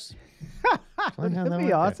 service. That'd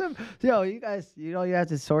be awesome. Yo, you guys, you have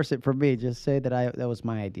to source it from me. Just say that that was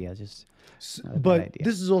my idea. But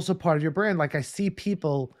this is also part of your brand. Like I see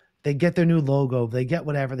people, they get their new logo, they get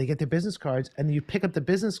whatever, they get their business cards, and you pick up the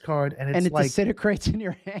business card and it like disintegrates in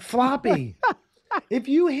your hand. Floppy. If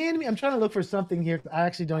you hand me, I'm trying to look for something here. I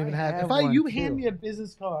actually don't even have. You hand me a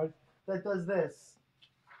business card that does this,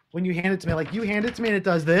 when you hand it to me, like you hand it to me and it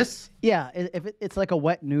does this. Yeah, it's like a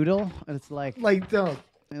wet noodle, and it's like don't.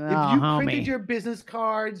 If you printed your business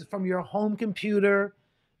cards from your home computer,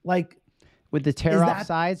 like with the tear off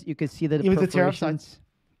sides, you could see the with the tear off sides.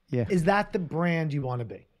 Yeah, is that the brand you want to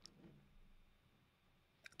be?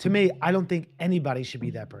 To me, I don't think anybody should be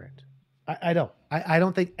that brand. I don't. I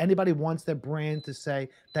don't think anybody wants their brand to say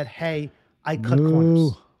that, hey, I cut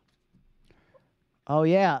corners. Oh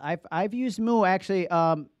yeah, I've used Moo actually.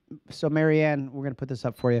 So Marianne, we're gonna put this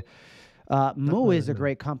up for you. Moo is a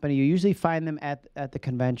great company. You usually find them at the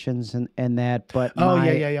conventions and that. But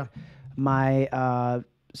my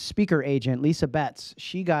speaker agent Lisa Betts,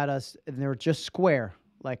 she got us, and they were just square,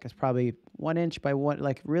 like it's probably 1 inch by one,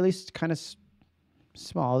 like really kind of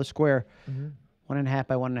small. The square, 1.5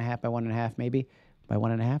 by 1.5 by 1.5, maybe by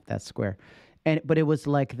 1.5. That's square, but it was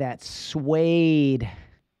like that suede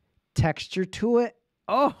texture to it.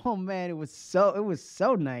 Oh man, it was so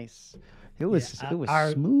nice. It was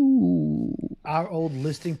smooth. Our old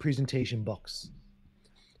listing presentation books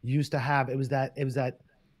used to have it was that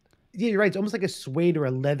yeah, you're right. It's almost like a suede or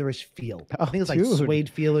a leatherish feel. I think it's like suede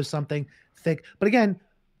feel or something thick. But again,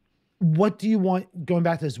 what do you want? Going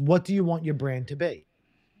back to this, what do you want your brand to be?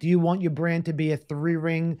 Do you want your brand to be a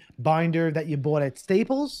 3-ring binder that you bought at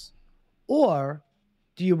Staples, or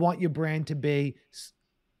do you want your brand to be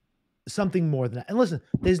something more than that? And listen,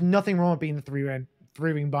 there's nothing wrong with being the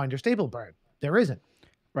 3-ring binder staple brand. There isn't.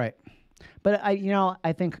 Right. But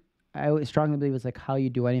I think I strongly believe it's like how you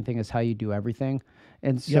do anything is how you do everything.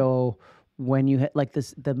 And so when you hit like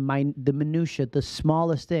this, the minutia, the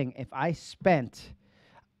smallest thing, if I spent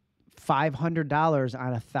 $500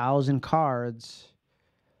 on 1,000 cards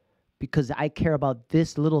because I care about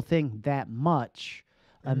this little thing that much,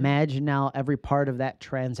 imagine now every part of that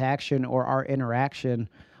transaction or our interaction,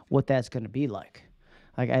 what that's going to be like.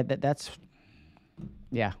 Like that's.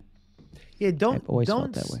 Yeah, don't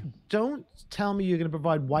felt that way. Don't tell me you're going to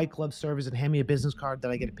provide white glove service and hand me a business card that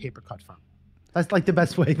I get a paper cut from. That's like the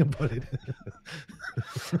best way I can put it.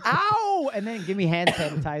 Ow! And then give me hand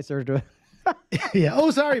sanitizer to. Yeah. Oh,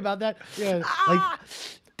 sorry about that. Yeah.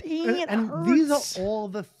 Dang, it and hurts. These are all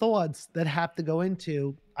the thoughts that have to go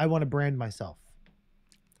into. I want to brand myself.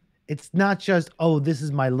 It's not just this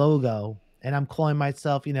is my logo, and I'm calling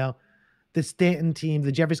myself, the Stanton team,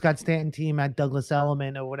 the Jeffrey Scott Stanton team at Douglas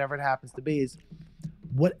Elliman or whatever it happens to be. Is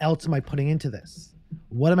what else am I putting into this?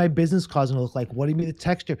 What are my business cards going to look like? What do you mean the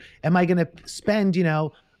texture? Am I going to spend,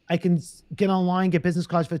 I can get online, get business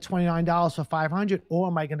cards for $29 for $500, or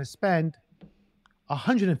am I going to spend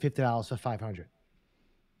 $150 for $500?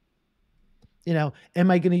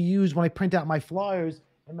 Am I going to use, when I print out my flyers,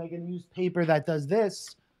 am I going to use paper that does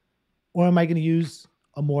this, or am I going to use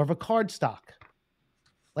more of a card stock?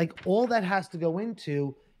 Like all that has to go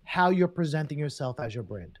into how you're presenting yourself as your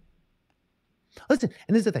brand. Listen,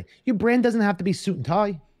 and this is the thing. Your brand doesn't have to be suit and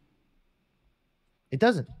tie. It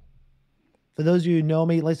doesn't. For those of you who know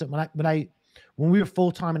me, listen, when we were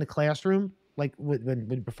full-time in the classroom, like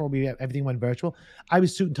before everything went virtual, I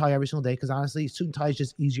was suit and tie every single day because honestly, suit and tie is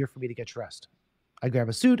just easier for me to get dressed. I grab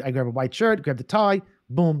a suit, I grab a white shirt, grab the tie,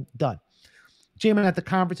 boom, done. JMan at the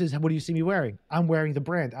conferences, what do you see me wearing? I'm wearing the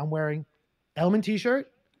brand. I'm wearing Elliman t-shirt.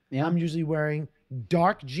 Yeah. I'm usually wearing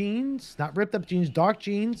dark jeans, not ripped up jeans, dark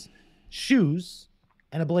jeans, shoes,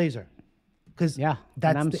 and a blazer. Because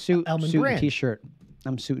that's I'm the suit brand. And t-shirt.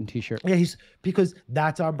 I'm suit and t-shirt. Yeah, because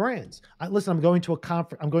that's our brands. Listen, I'm going to a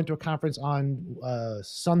conference on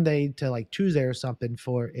Sunday to like Tuesday or something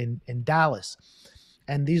in Dallas,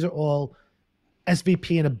 and these are all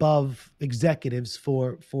SVP and above executives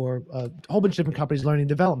for a whole bunch of different companies, learning and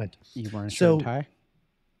development. You wearing a shirt and tie?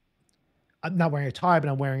 I'm not wearing a tie, but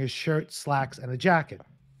I'm wearing a shirt, slacks, and a jacket.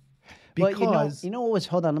 Because well, you know what was?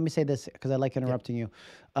 Hold on, let me say this because I like interrupting you,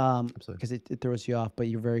 because it throws you off. But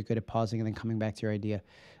you're very good at pausing and then coming back to your idea.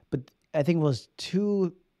 But I think it was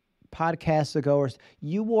 2 podcasts ago, or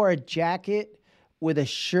you wore a jacket with a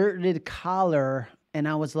shirted collar, and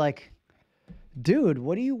I was like, "Dude,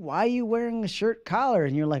 why are you wearing a shirt collar?"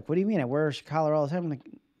 And you're like, "What do you mean? I wear a collar all the time." I'm like,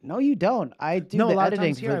 no, you don't. I do the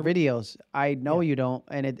editing for videos. I know you don't.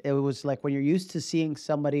 And it was like when you're used to seeing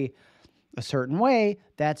somebody a certain way,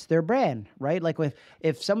 that's their brand, right? Like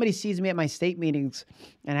if somebody sees me at my state meetings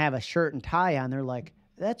and I have a shirt and tie on, they're like,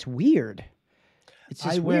 that's weird. It's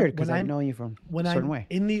just weird because I know you from a certain way.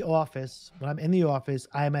 When I'm in the office,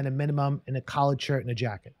 I am at a minimum in a collared shirt and a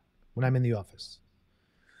jacket when I'm in the office.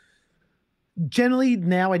 Generally,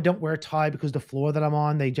 now I don't wear a tie because the floor that I'm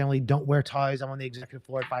on, they generally don't wear ties. I'm on the executive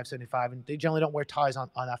floor at 575, and they generally don't wear ties on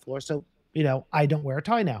that floor. So, I don't wear a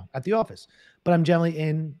tie now at the office. But I'm generally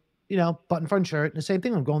in, button front shirt. And the same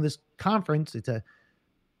thing, I'm going to this conference. It's a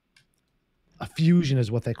fusion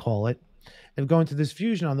is what they call it. And going to this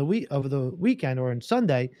fusion on over the weekend or on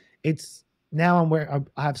Sunday, it's now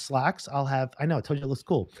I have slacks. I know, I told you it looks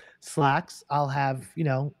cool. Slacks. I'll have,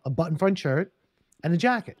 a button front shirt and a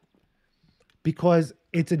jacket. Because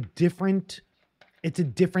it's a different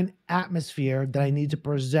atmosphere that I need to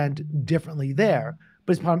present differently there. But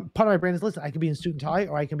But it's part of my brand is, listen, I could be in suit and tie,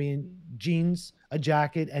 or I can be in jeans, a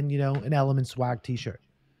jacket, and an Element swag T-shirt.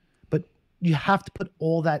 But you have to put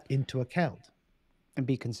all that into account and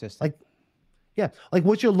be consistent. Like, yeah, like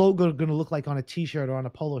what's your logo going to look like on a T-shirt or on a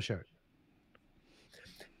polo shirt?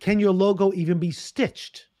 Can your logo even be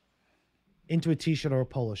stitched into a T-shirt or a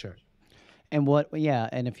polo shirt? And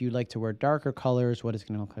and if you like to wear darker colors, what is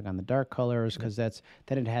going to look like on the dark colors? Because then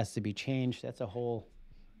it has to be changed. That's a whole,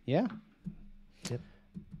 yeah. Yep.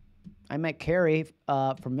 I met Carrie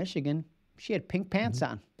from Michigan. She had pink pants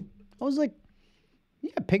on. I was like,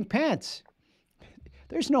 yeah, pink pants.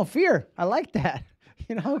 There's no fear. I like that.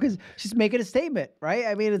 Because she's making a statement, right?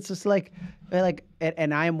 I mean, it's just like,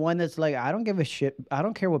 and I am one that's like, I don't give a shit. I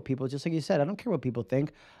don't care what people, just like you said, I don't care what people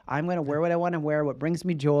think. I'm going to wear what I want to wear, what brings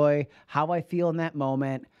me joy, how I feel in that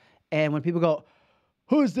moment. And when people go,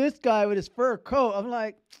 who's this guy with his fur coat? I'm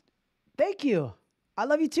like, thank you. I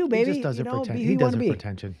love you too, baby. He just does it for attention. He does it for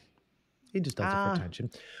attention. He just does it for attention.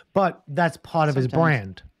 But that's part of his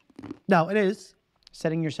brand. No, it is.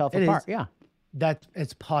 Setting yourself apart, yeah. That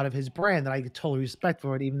it's part of his brand that I totally respect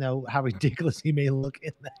for it, even though how ridiculous he may look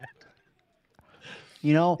in that.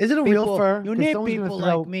 Is it a real fur? You need people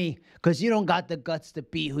like me because you don't got the guts to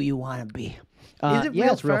be who you want to be. Is it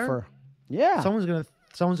real fur? Yeah.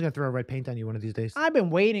 Someone's gonna throw red paint on you one of these days. I've been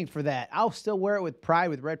waiting for that. I'll still wear it with pride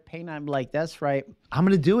with red paint. I'm like, that's right. I'm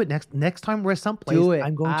gonna do it next time we're someplace. Do it.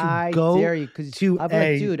 I'm going to I go dare you, I'll be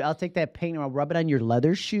like, dude, I'll take that paint and I'll rub it on your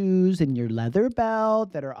leather shoes and your leather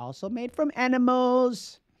belt that are also made from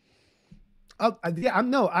animals. Oh, yeah,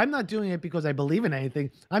 I'm not doing it because I believe in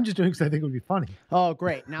anything. I'm just doing it because I think it would be funny. Oh,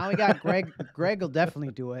 great. Now we got Greg. Greg will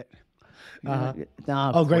definitely do it. Greg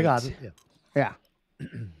got it. Yeah.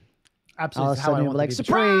 Absolutely. All of a sudden, you'll be like,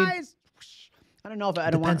 surprise! I don't know if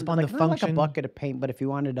I don't want upon the function. Like a bucket of paint, but if you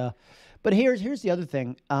wanted to. But here's the other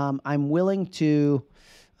thing. I'm willing to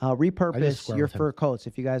repurpose your fur coats.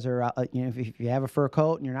 If you guys are, if you have a fur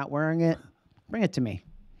coat and you're not wearing it, bring it to me.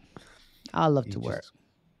 I love to wear it.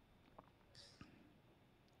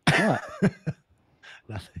 What?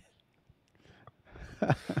 Nothing.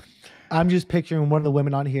 I'm just picturing one of the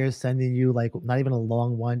women on here sending you like not even a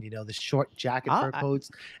long one, the short jacket fur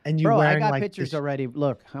coats, and you wearing I got like pictures already.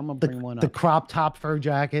 Look, I'm gonna bring one up. The crop top fur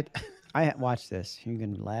jacket. Watch this. You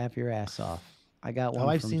can laugh your ass off. I got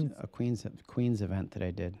one from seen a Queens event that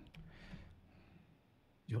I did.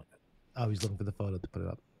 He's looking for the photo to put it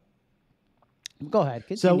up. Go ahead.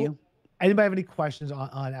 Continue. So, anybody have any questions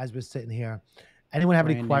on as we're sitting here? Anyone have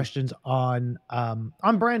any questions on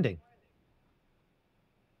branding?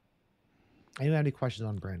 Anyone have any questions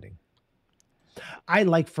on branding? I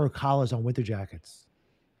like fur collars on winter jackets.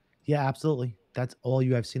 Yeah, absolutely. That's all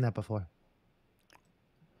you have seen that before.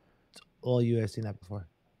 That's all you have seen that before.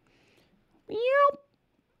 Yep.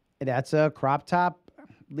 That's a crop top.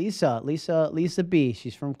 Lisa B.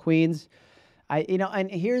 She's from Queens.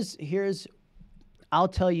 And here's I'll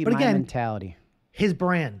tell you my mentality. His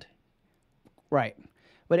brand. Right.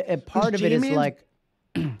 But a part of it is like,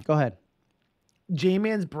 go ahead.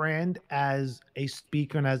 JMan's brand as a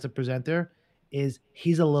speaker and as a presenter is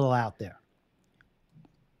he's a little out there.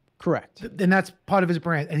 Correct. And that's part of his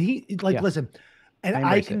brand. And listen, and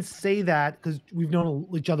I can say that because we've known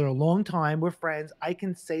each other a long time. We're friends. I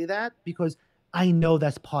can say that because I know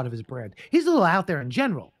that's part of his brand. He's a little out there in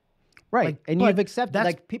general. Right. And you've accepted,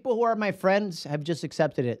 like people who are my friends have just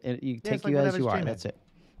accepted it. And you take you as you are. That's it.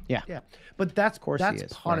 Yeah. Yeah. But that's part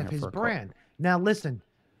of his brand. Now, listen,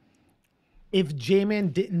 if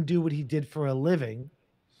JMan didn't do what he did for a living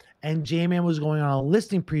and JMan was going on a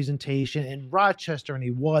listing presentation in Rochester and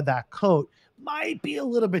he wore that coat, might be a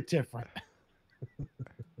little bit different.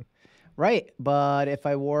 Right. But if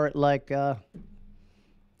I wore it like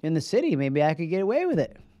in the city, maybe I could get away with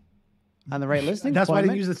it. On the right listing. That's why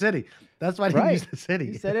they use the city. That's why they use the city.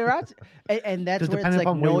 You said it right. And that's where it's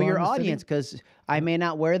like know your audience, because I may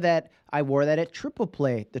not wear that. I wore that at Triple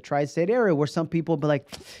Play, the tri-state area, where some people be like,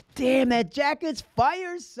 damn, that jacket's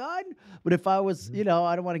fire, son. But if I was, I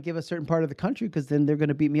don't want to give a certain part of the country because then they're going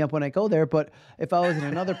to beat me up when I go there. But if I was in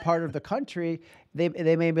another part of the country, they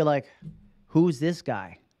may be like, who's this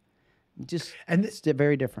guy? It's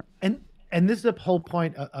very different. And this is the whole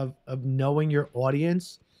point of knowing your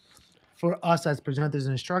audience for us as presenters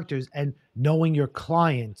and instructors, and knowing your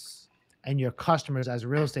clients and your customers as a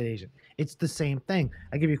real estate agent. It's the same thing.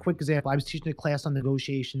 I'll give you a quick example. I was teaching a class on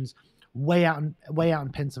negotiations way out in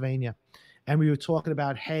Pennsylvania. And we were talking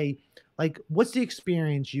about, hey, like, what's the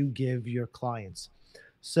experience you give your clients?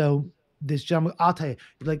 So this gentleman, I'll tell you,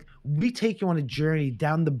 like, we take you on a journey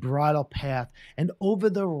down the bridle path and over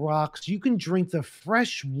the rocks. You can drink the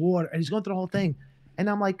fresh water. And he's going through the whole thing. And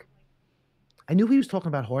I'm like, I knew he was talking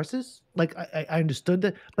about horses. Like I understood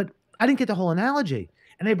that, but I didn't get the whole analogy.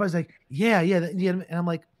 And everybody's like, yeah. And I'm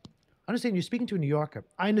like, I understand you're speaking to a New Yorker.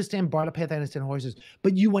 I understand bridle path. I understand horses,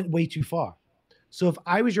 but you went way too far. So if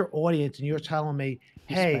I was your audience and you're telling me,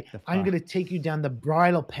 hey, I'm going to take you down the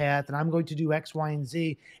bridle path and I'm going to do X, Y, and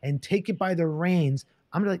Z and take it by the reins,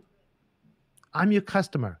 I'm like, I'm your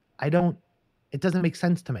customer. It doesn't make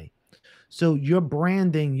sense to me. So your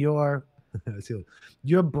branding,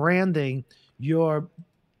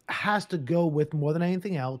 has to go with more than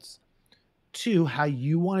anything else to how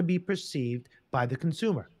you want to be perceived by the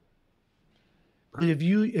consumer. If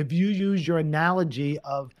you use your analogy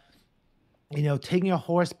of, taking a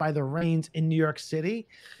horse by the reins in New York City,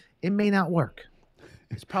 it may not work.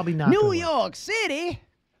 It's probably not New York City.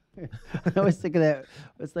 I always think of that.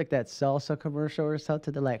 It's like that salsa commercial or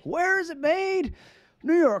something. They're like, "Where is it made?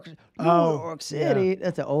 New York City." Yeah.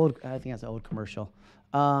 I think that's an old commercial.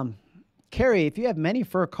 Carrie, if you have many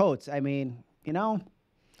fur coats, I mean,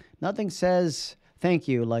 nothing says thank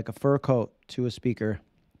you like a fur coat to a speaker.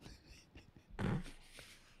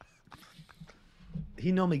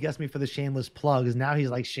 He normally gets me for the shameless plugs. Now he's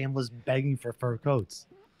like shameless begging for fur coats.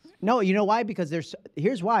 No, you know why? Because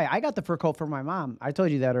here's why. I got the fur coat for my mom. I told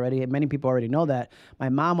you that already. Many people already know that. My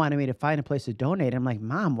mom wanted me to find a place to donate. I'm like,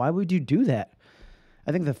 Mom, why would you do that?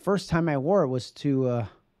 I think the first time I wore it was to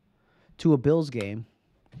a Bills game.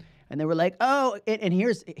 And they were like, oh, and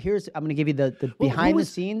here's I'm going to give you the behind the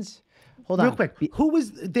scenes. Hold on. Real quick.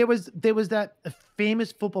 There was that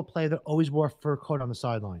famous football player that always wore a fur coat on the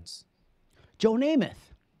sidelines. Joe Namath.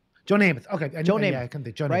 Okay. Joe Namath. Yeah, I can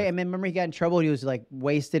think. Joe Namath. Right? I mean, remember he got in trouble. He was like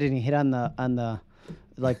wasted and he hit on the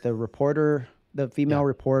like the reporter, the female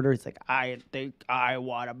reporter. He's like, I think I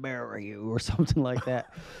want to marry you or something like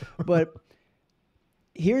that. But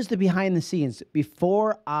here's the behind the scenes.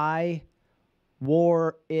 Before I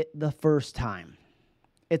wore it the first time,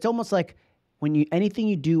 it's almost like when anything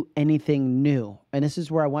you do, anything new. And this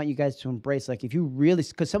is where I want you guys to embrace. Like if you really,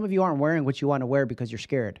 because some of you aren't wearing what you want to wear because you're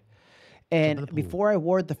scared. And before I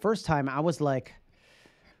wore it the first time, I was like,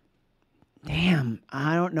 damn,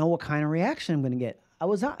 I don't know what kind of reaction I'm going to get.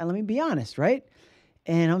 Let me be honest, right?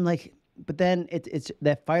 And I'm like, but then it's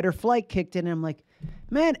that fight or flight kicked in. And I'm like,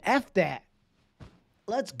 man, F that.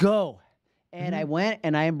 Let's go. And I went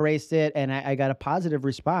and I embraced it and I got a positive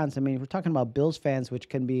response. I mean, we're talking about Bills fans, which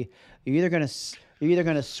can be, you're either going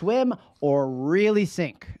to swim or really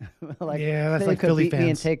sink. That's like Philly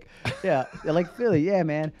fans. They're like Philly, yeah,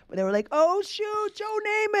 man. But they were like, oh, shoot, Joe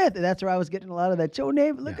Namath. And that's where I was getting a lot of that. Joe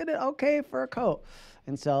Namath, look at it. Okay, fur coat.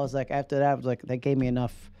 And so I was like, after that, I was like, that gave me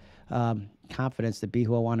enough confidence to be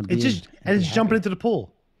who I want to be. It's jumping into the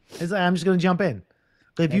pool. It's like, I'm just going to jump in.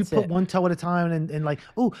 If you put one toe at a time and like,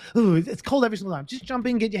 ooh, it's cold every single time. Just jump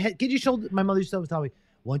in, get your shoulder. My mother used to always tell me,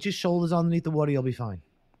 once your shoulder's underneath the water, you'll be fine.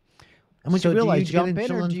 And when you realize, do you jump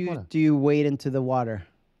in or do you wade into the water?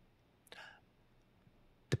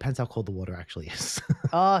 Depends how cold the water actually is.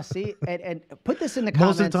 See, and put this in the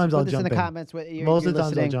comments. Most of the times I'll jump in. Most of the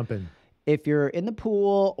times I'll jump in. If you're in the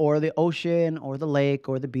pool or the ocean or the lake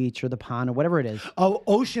or the beach or the pond or whatever it is. Oh,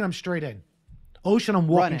 ocean, I'm straight in. Ocean, I'm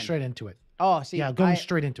walking straight into it. Oh, see, yeah, going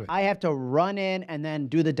straight into it. I have to run in and then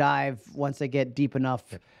do the dive once I get deep enough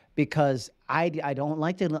because I don't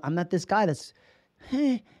like to. I'm not this guy that's.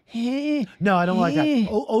 No, I don't like that.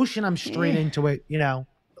 Ocean, I'm straight into it.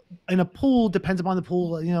 In a pool, depends upon the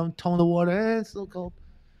pool. Tone of the water, it's a little cold.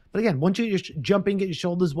 But again, once you just jump in, get your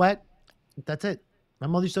shoulders wet, that's it. My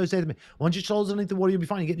mother used to always say to me, once your shoulders underneath the water, you'll be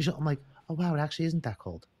fine. You get your shoulders. I'm like, oh wow, it actually isn't that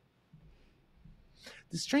cold.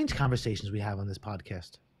 The strange conversations we have on this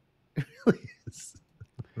podcast. It really is.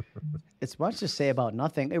 It's much to say about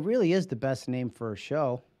nothing. It really is the best name for a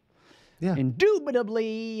show. Yeah.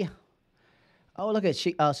 Indubitably. Oh, look at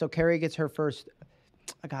so Carrie gets her first.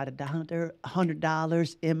 I got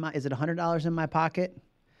 $100 in my. Is it $100 in my pocket?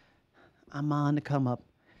 I'm on to come up.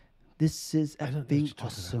 This is effing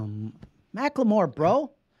awesome. Macklemore,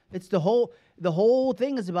 bro. It's the whole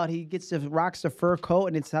thing is about he rocks the fur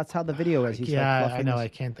coat and that's how the video is. He's I know. I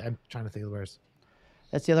can't. I'm trying to think of the words.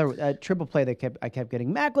 That's the other triple play that I kept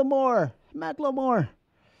getting. Macklemore. I'm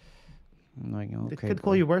like, okay. They could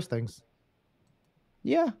call you worse things.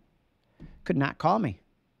 Yeah. Could not call me.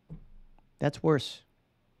 That's worse.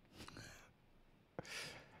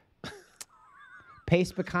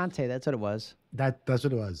 Pace Picante, that's what it was. That's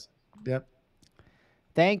what it was. Yep.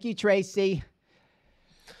 Thank you, Tracy.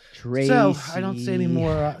 So I don't see any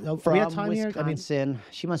more. From we have time Wisconsin. here.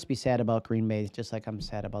 She must be sad about Green Bay, just like I'm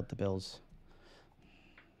sad about the Bills.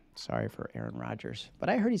 Sorry for Aaron Rodgers. But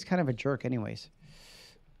I heard he's kind of a jerk anyways.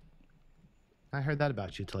 I heard that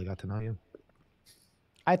about you till I got to know you.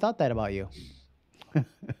 I thought that about you.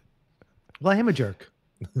 Well, him a jerk.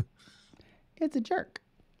 It's a jerk.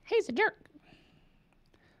 He's a jerk.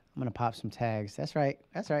 I'm gonna pop some tags. That's right.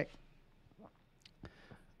 That's right.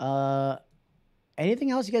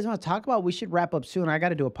 Anything else you guys want to talk about? We should wrap up soon. I got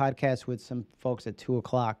to do a podcast with some folks at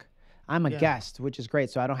 2:00. I'm a guest, which is great.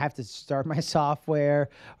 So I don't have to start my software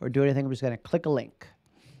or do anything. I'm just gonna click a link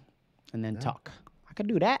and then talk. I could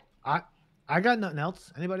do that. I got nothing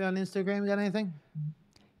else. Anybody on Instagram got anything?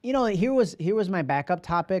 You know, here was my backup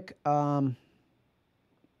topic.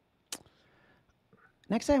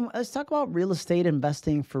 Next time, let's talk about real estate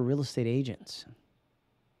investing for real estate agents.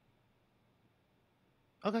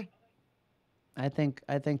 Okay. I think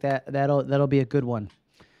that'll be a good one.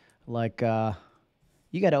 Like,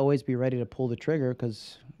 you got to always be ready to pull the trigger,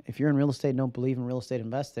 because if you're in real estate and don't believe in real estate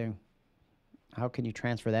investing, how can you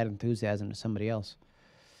transfer that enthusiasm to somebody else?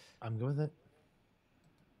 I'm good with it.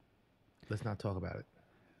 Let's not talk about it.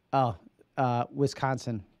 Oh,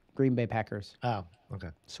 Wisconsin, Green Bay Packers. Oh, okay.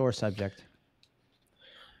 Sore subject.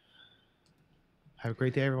 Have a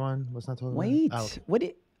great day, everyone. Let's not talk about Wait, it. Oh, okay. what?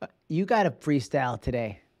 You got a freestyle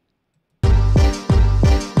today? Wait.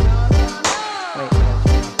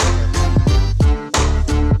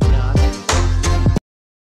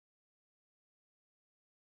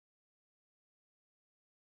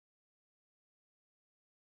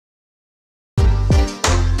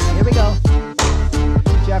 Here we go.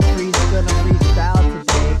 Jeffrey's gonna freestyle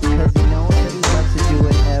today because he knows that he loves to do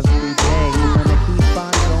it every day. He's gonna keep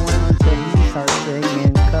on going until he starts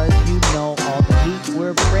singing, because you know all the heat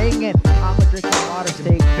we're bringing. I'm a drinking water,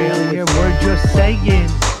 stay Failure, cool. we're just saying.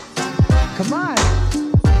 Come on.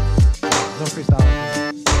 No freestyle.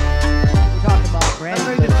 We talk about brand That's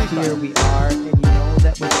very new good clips. freestyle. Here we are, and you know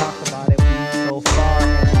that we talk about it. We go far,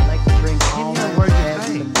 and I like to drink all me my a word you're and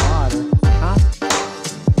saying. some water. Huh?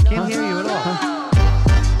 Can't hear you at all. Huh?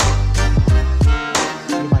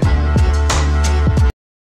 You might know.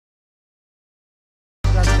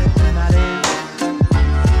 That's it, and that is.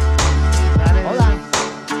 Hold on.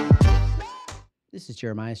 This is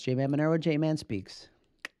Jeremiah's JMan Monero. JMan speaks.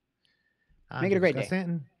 Make it a great day.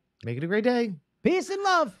 Stanton. Make it a great day. Peace and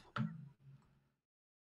love.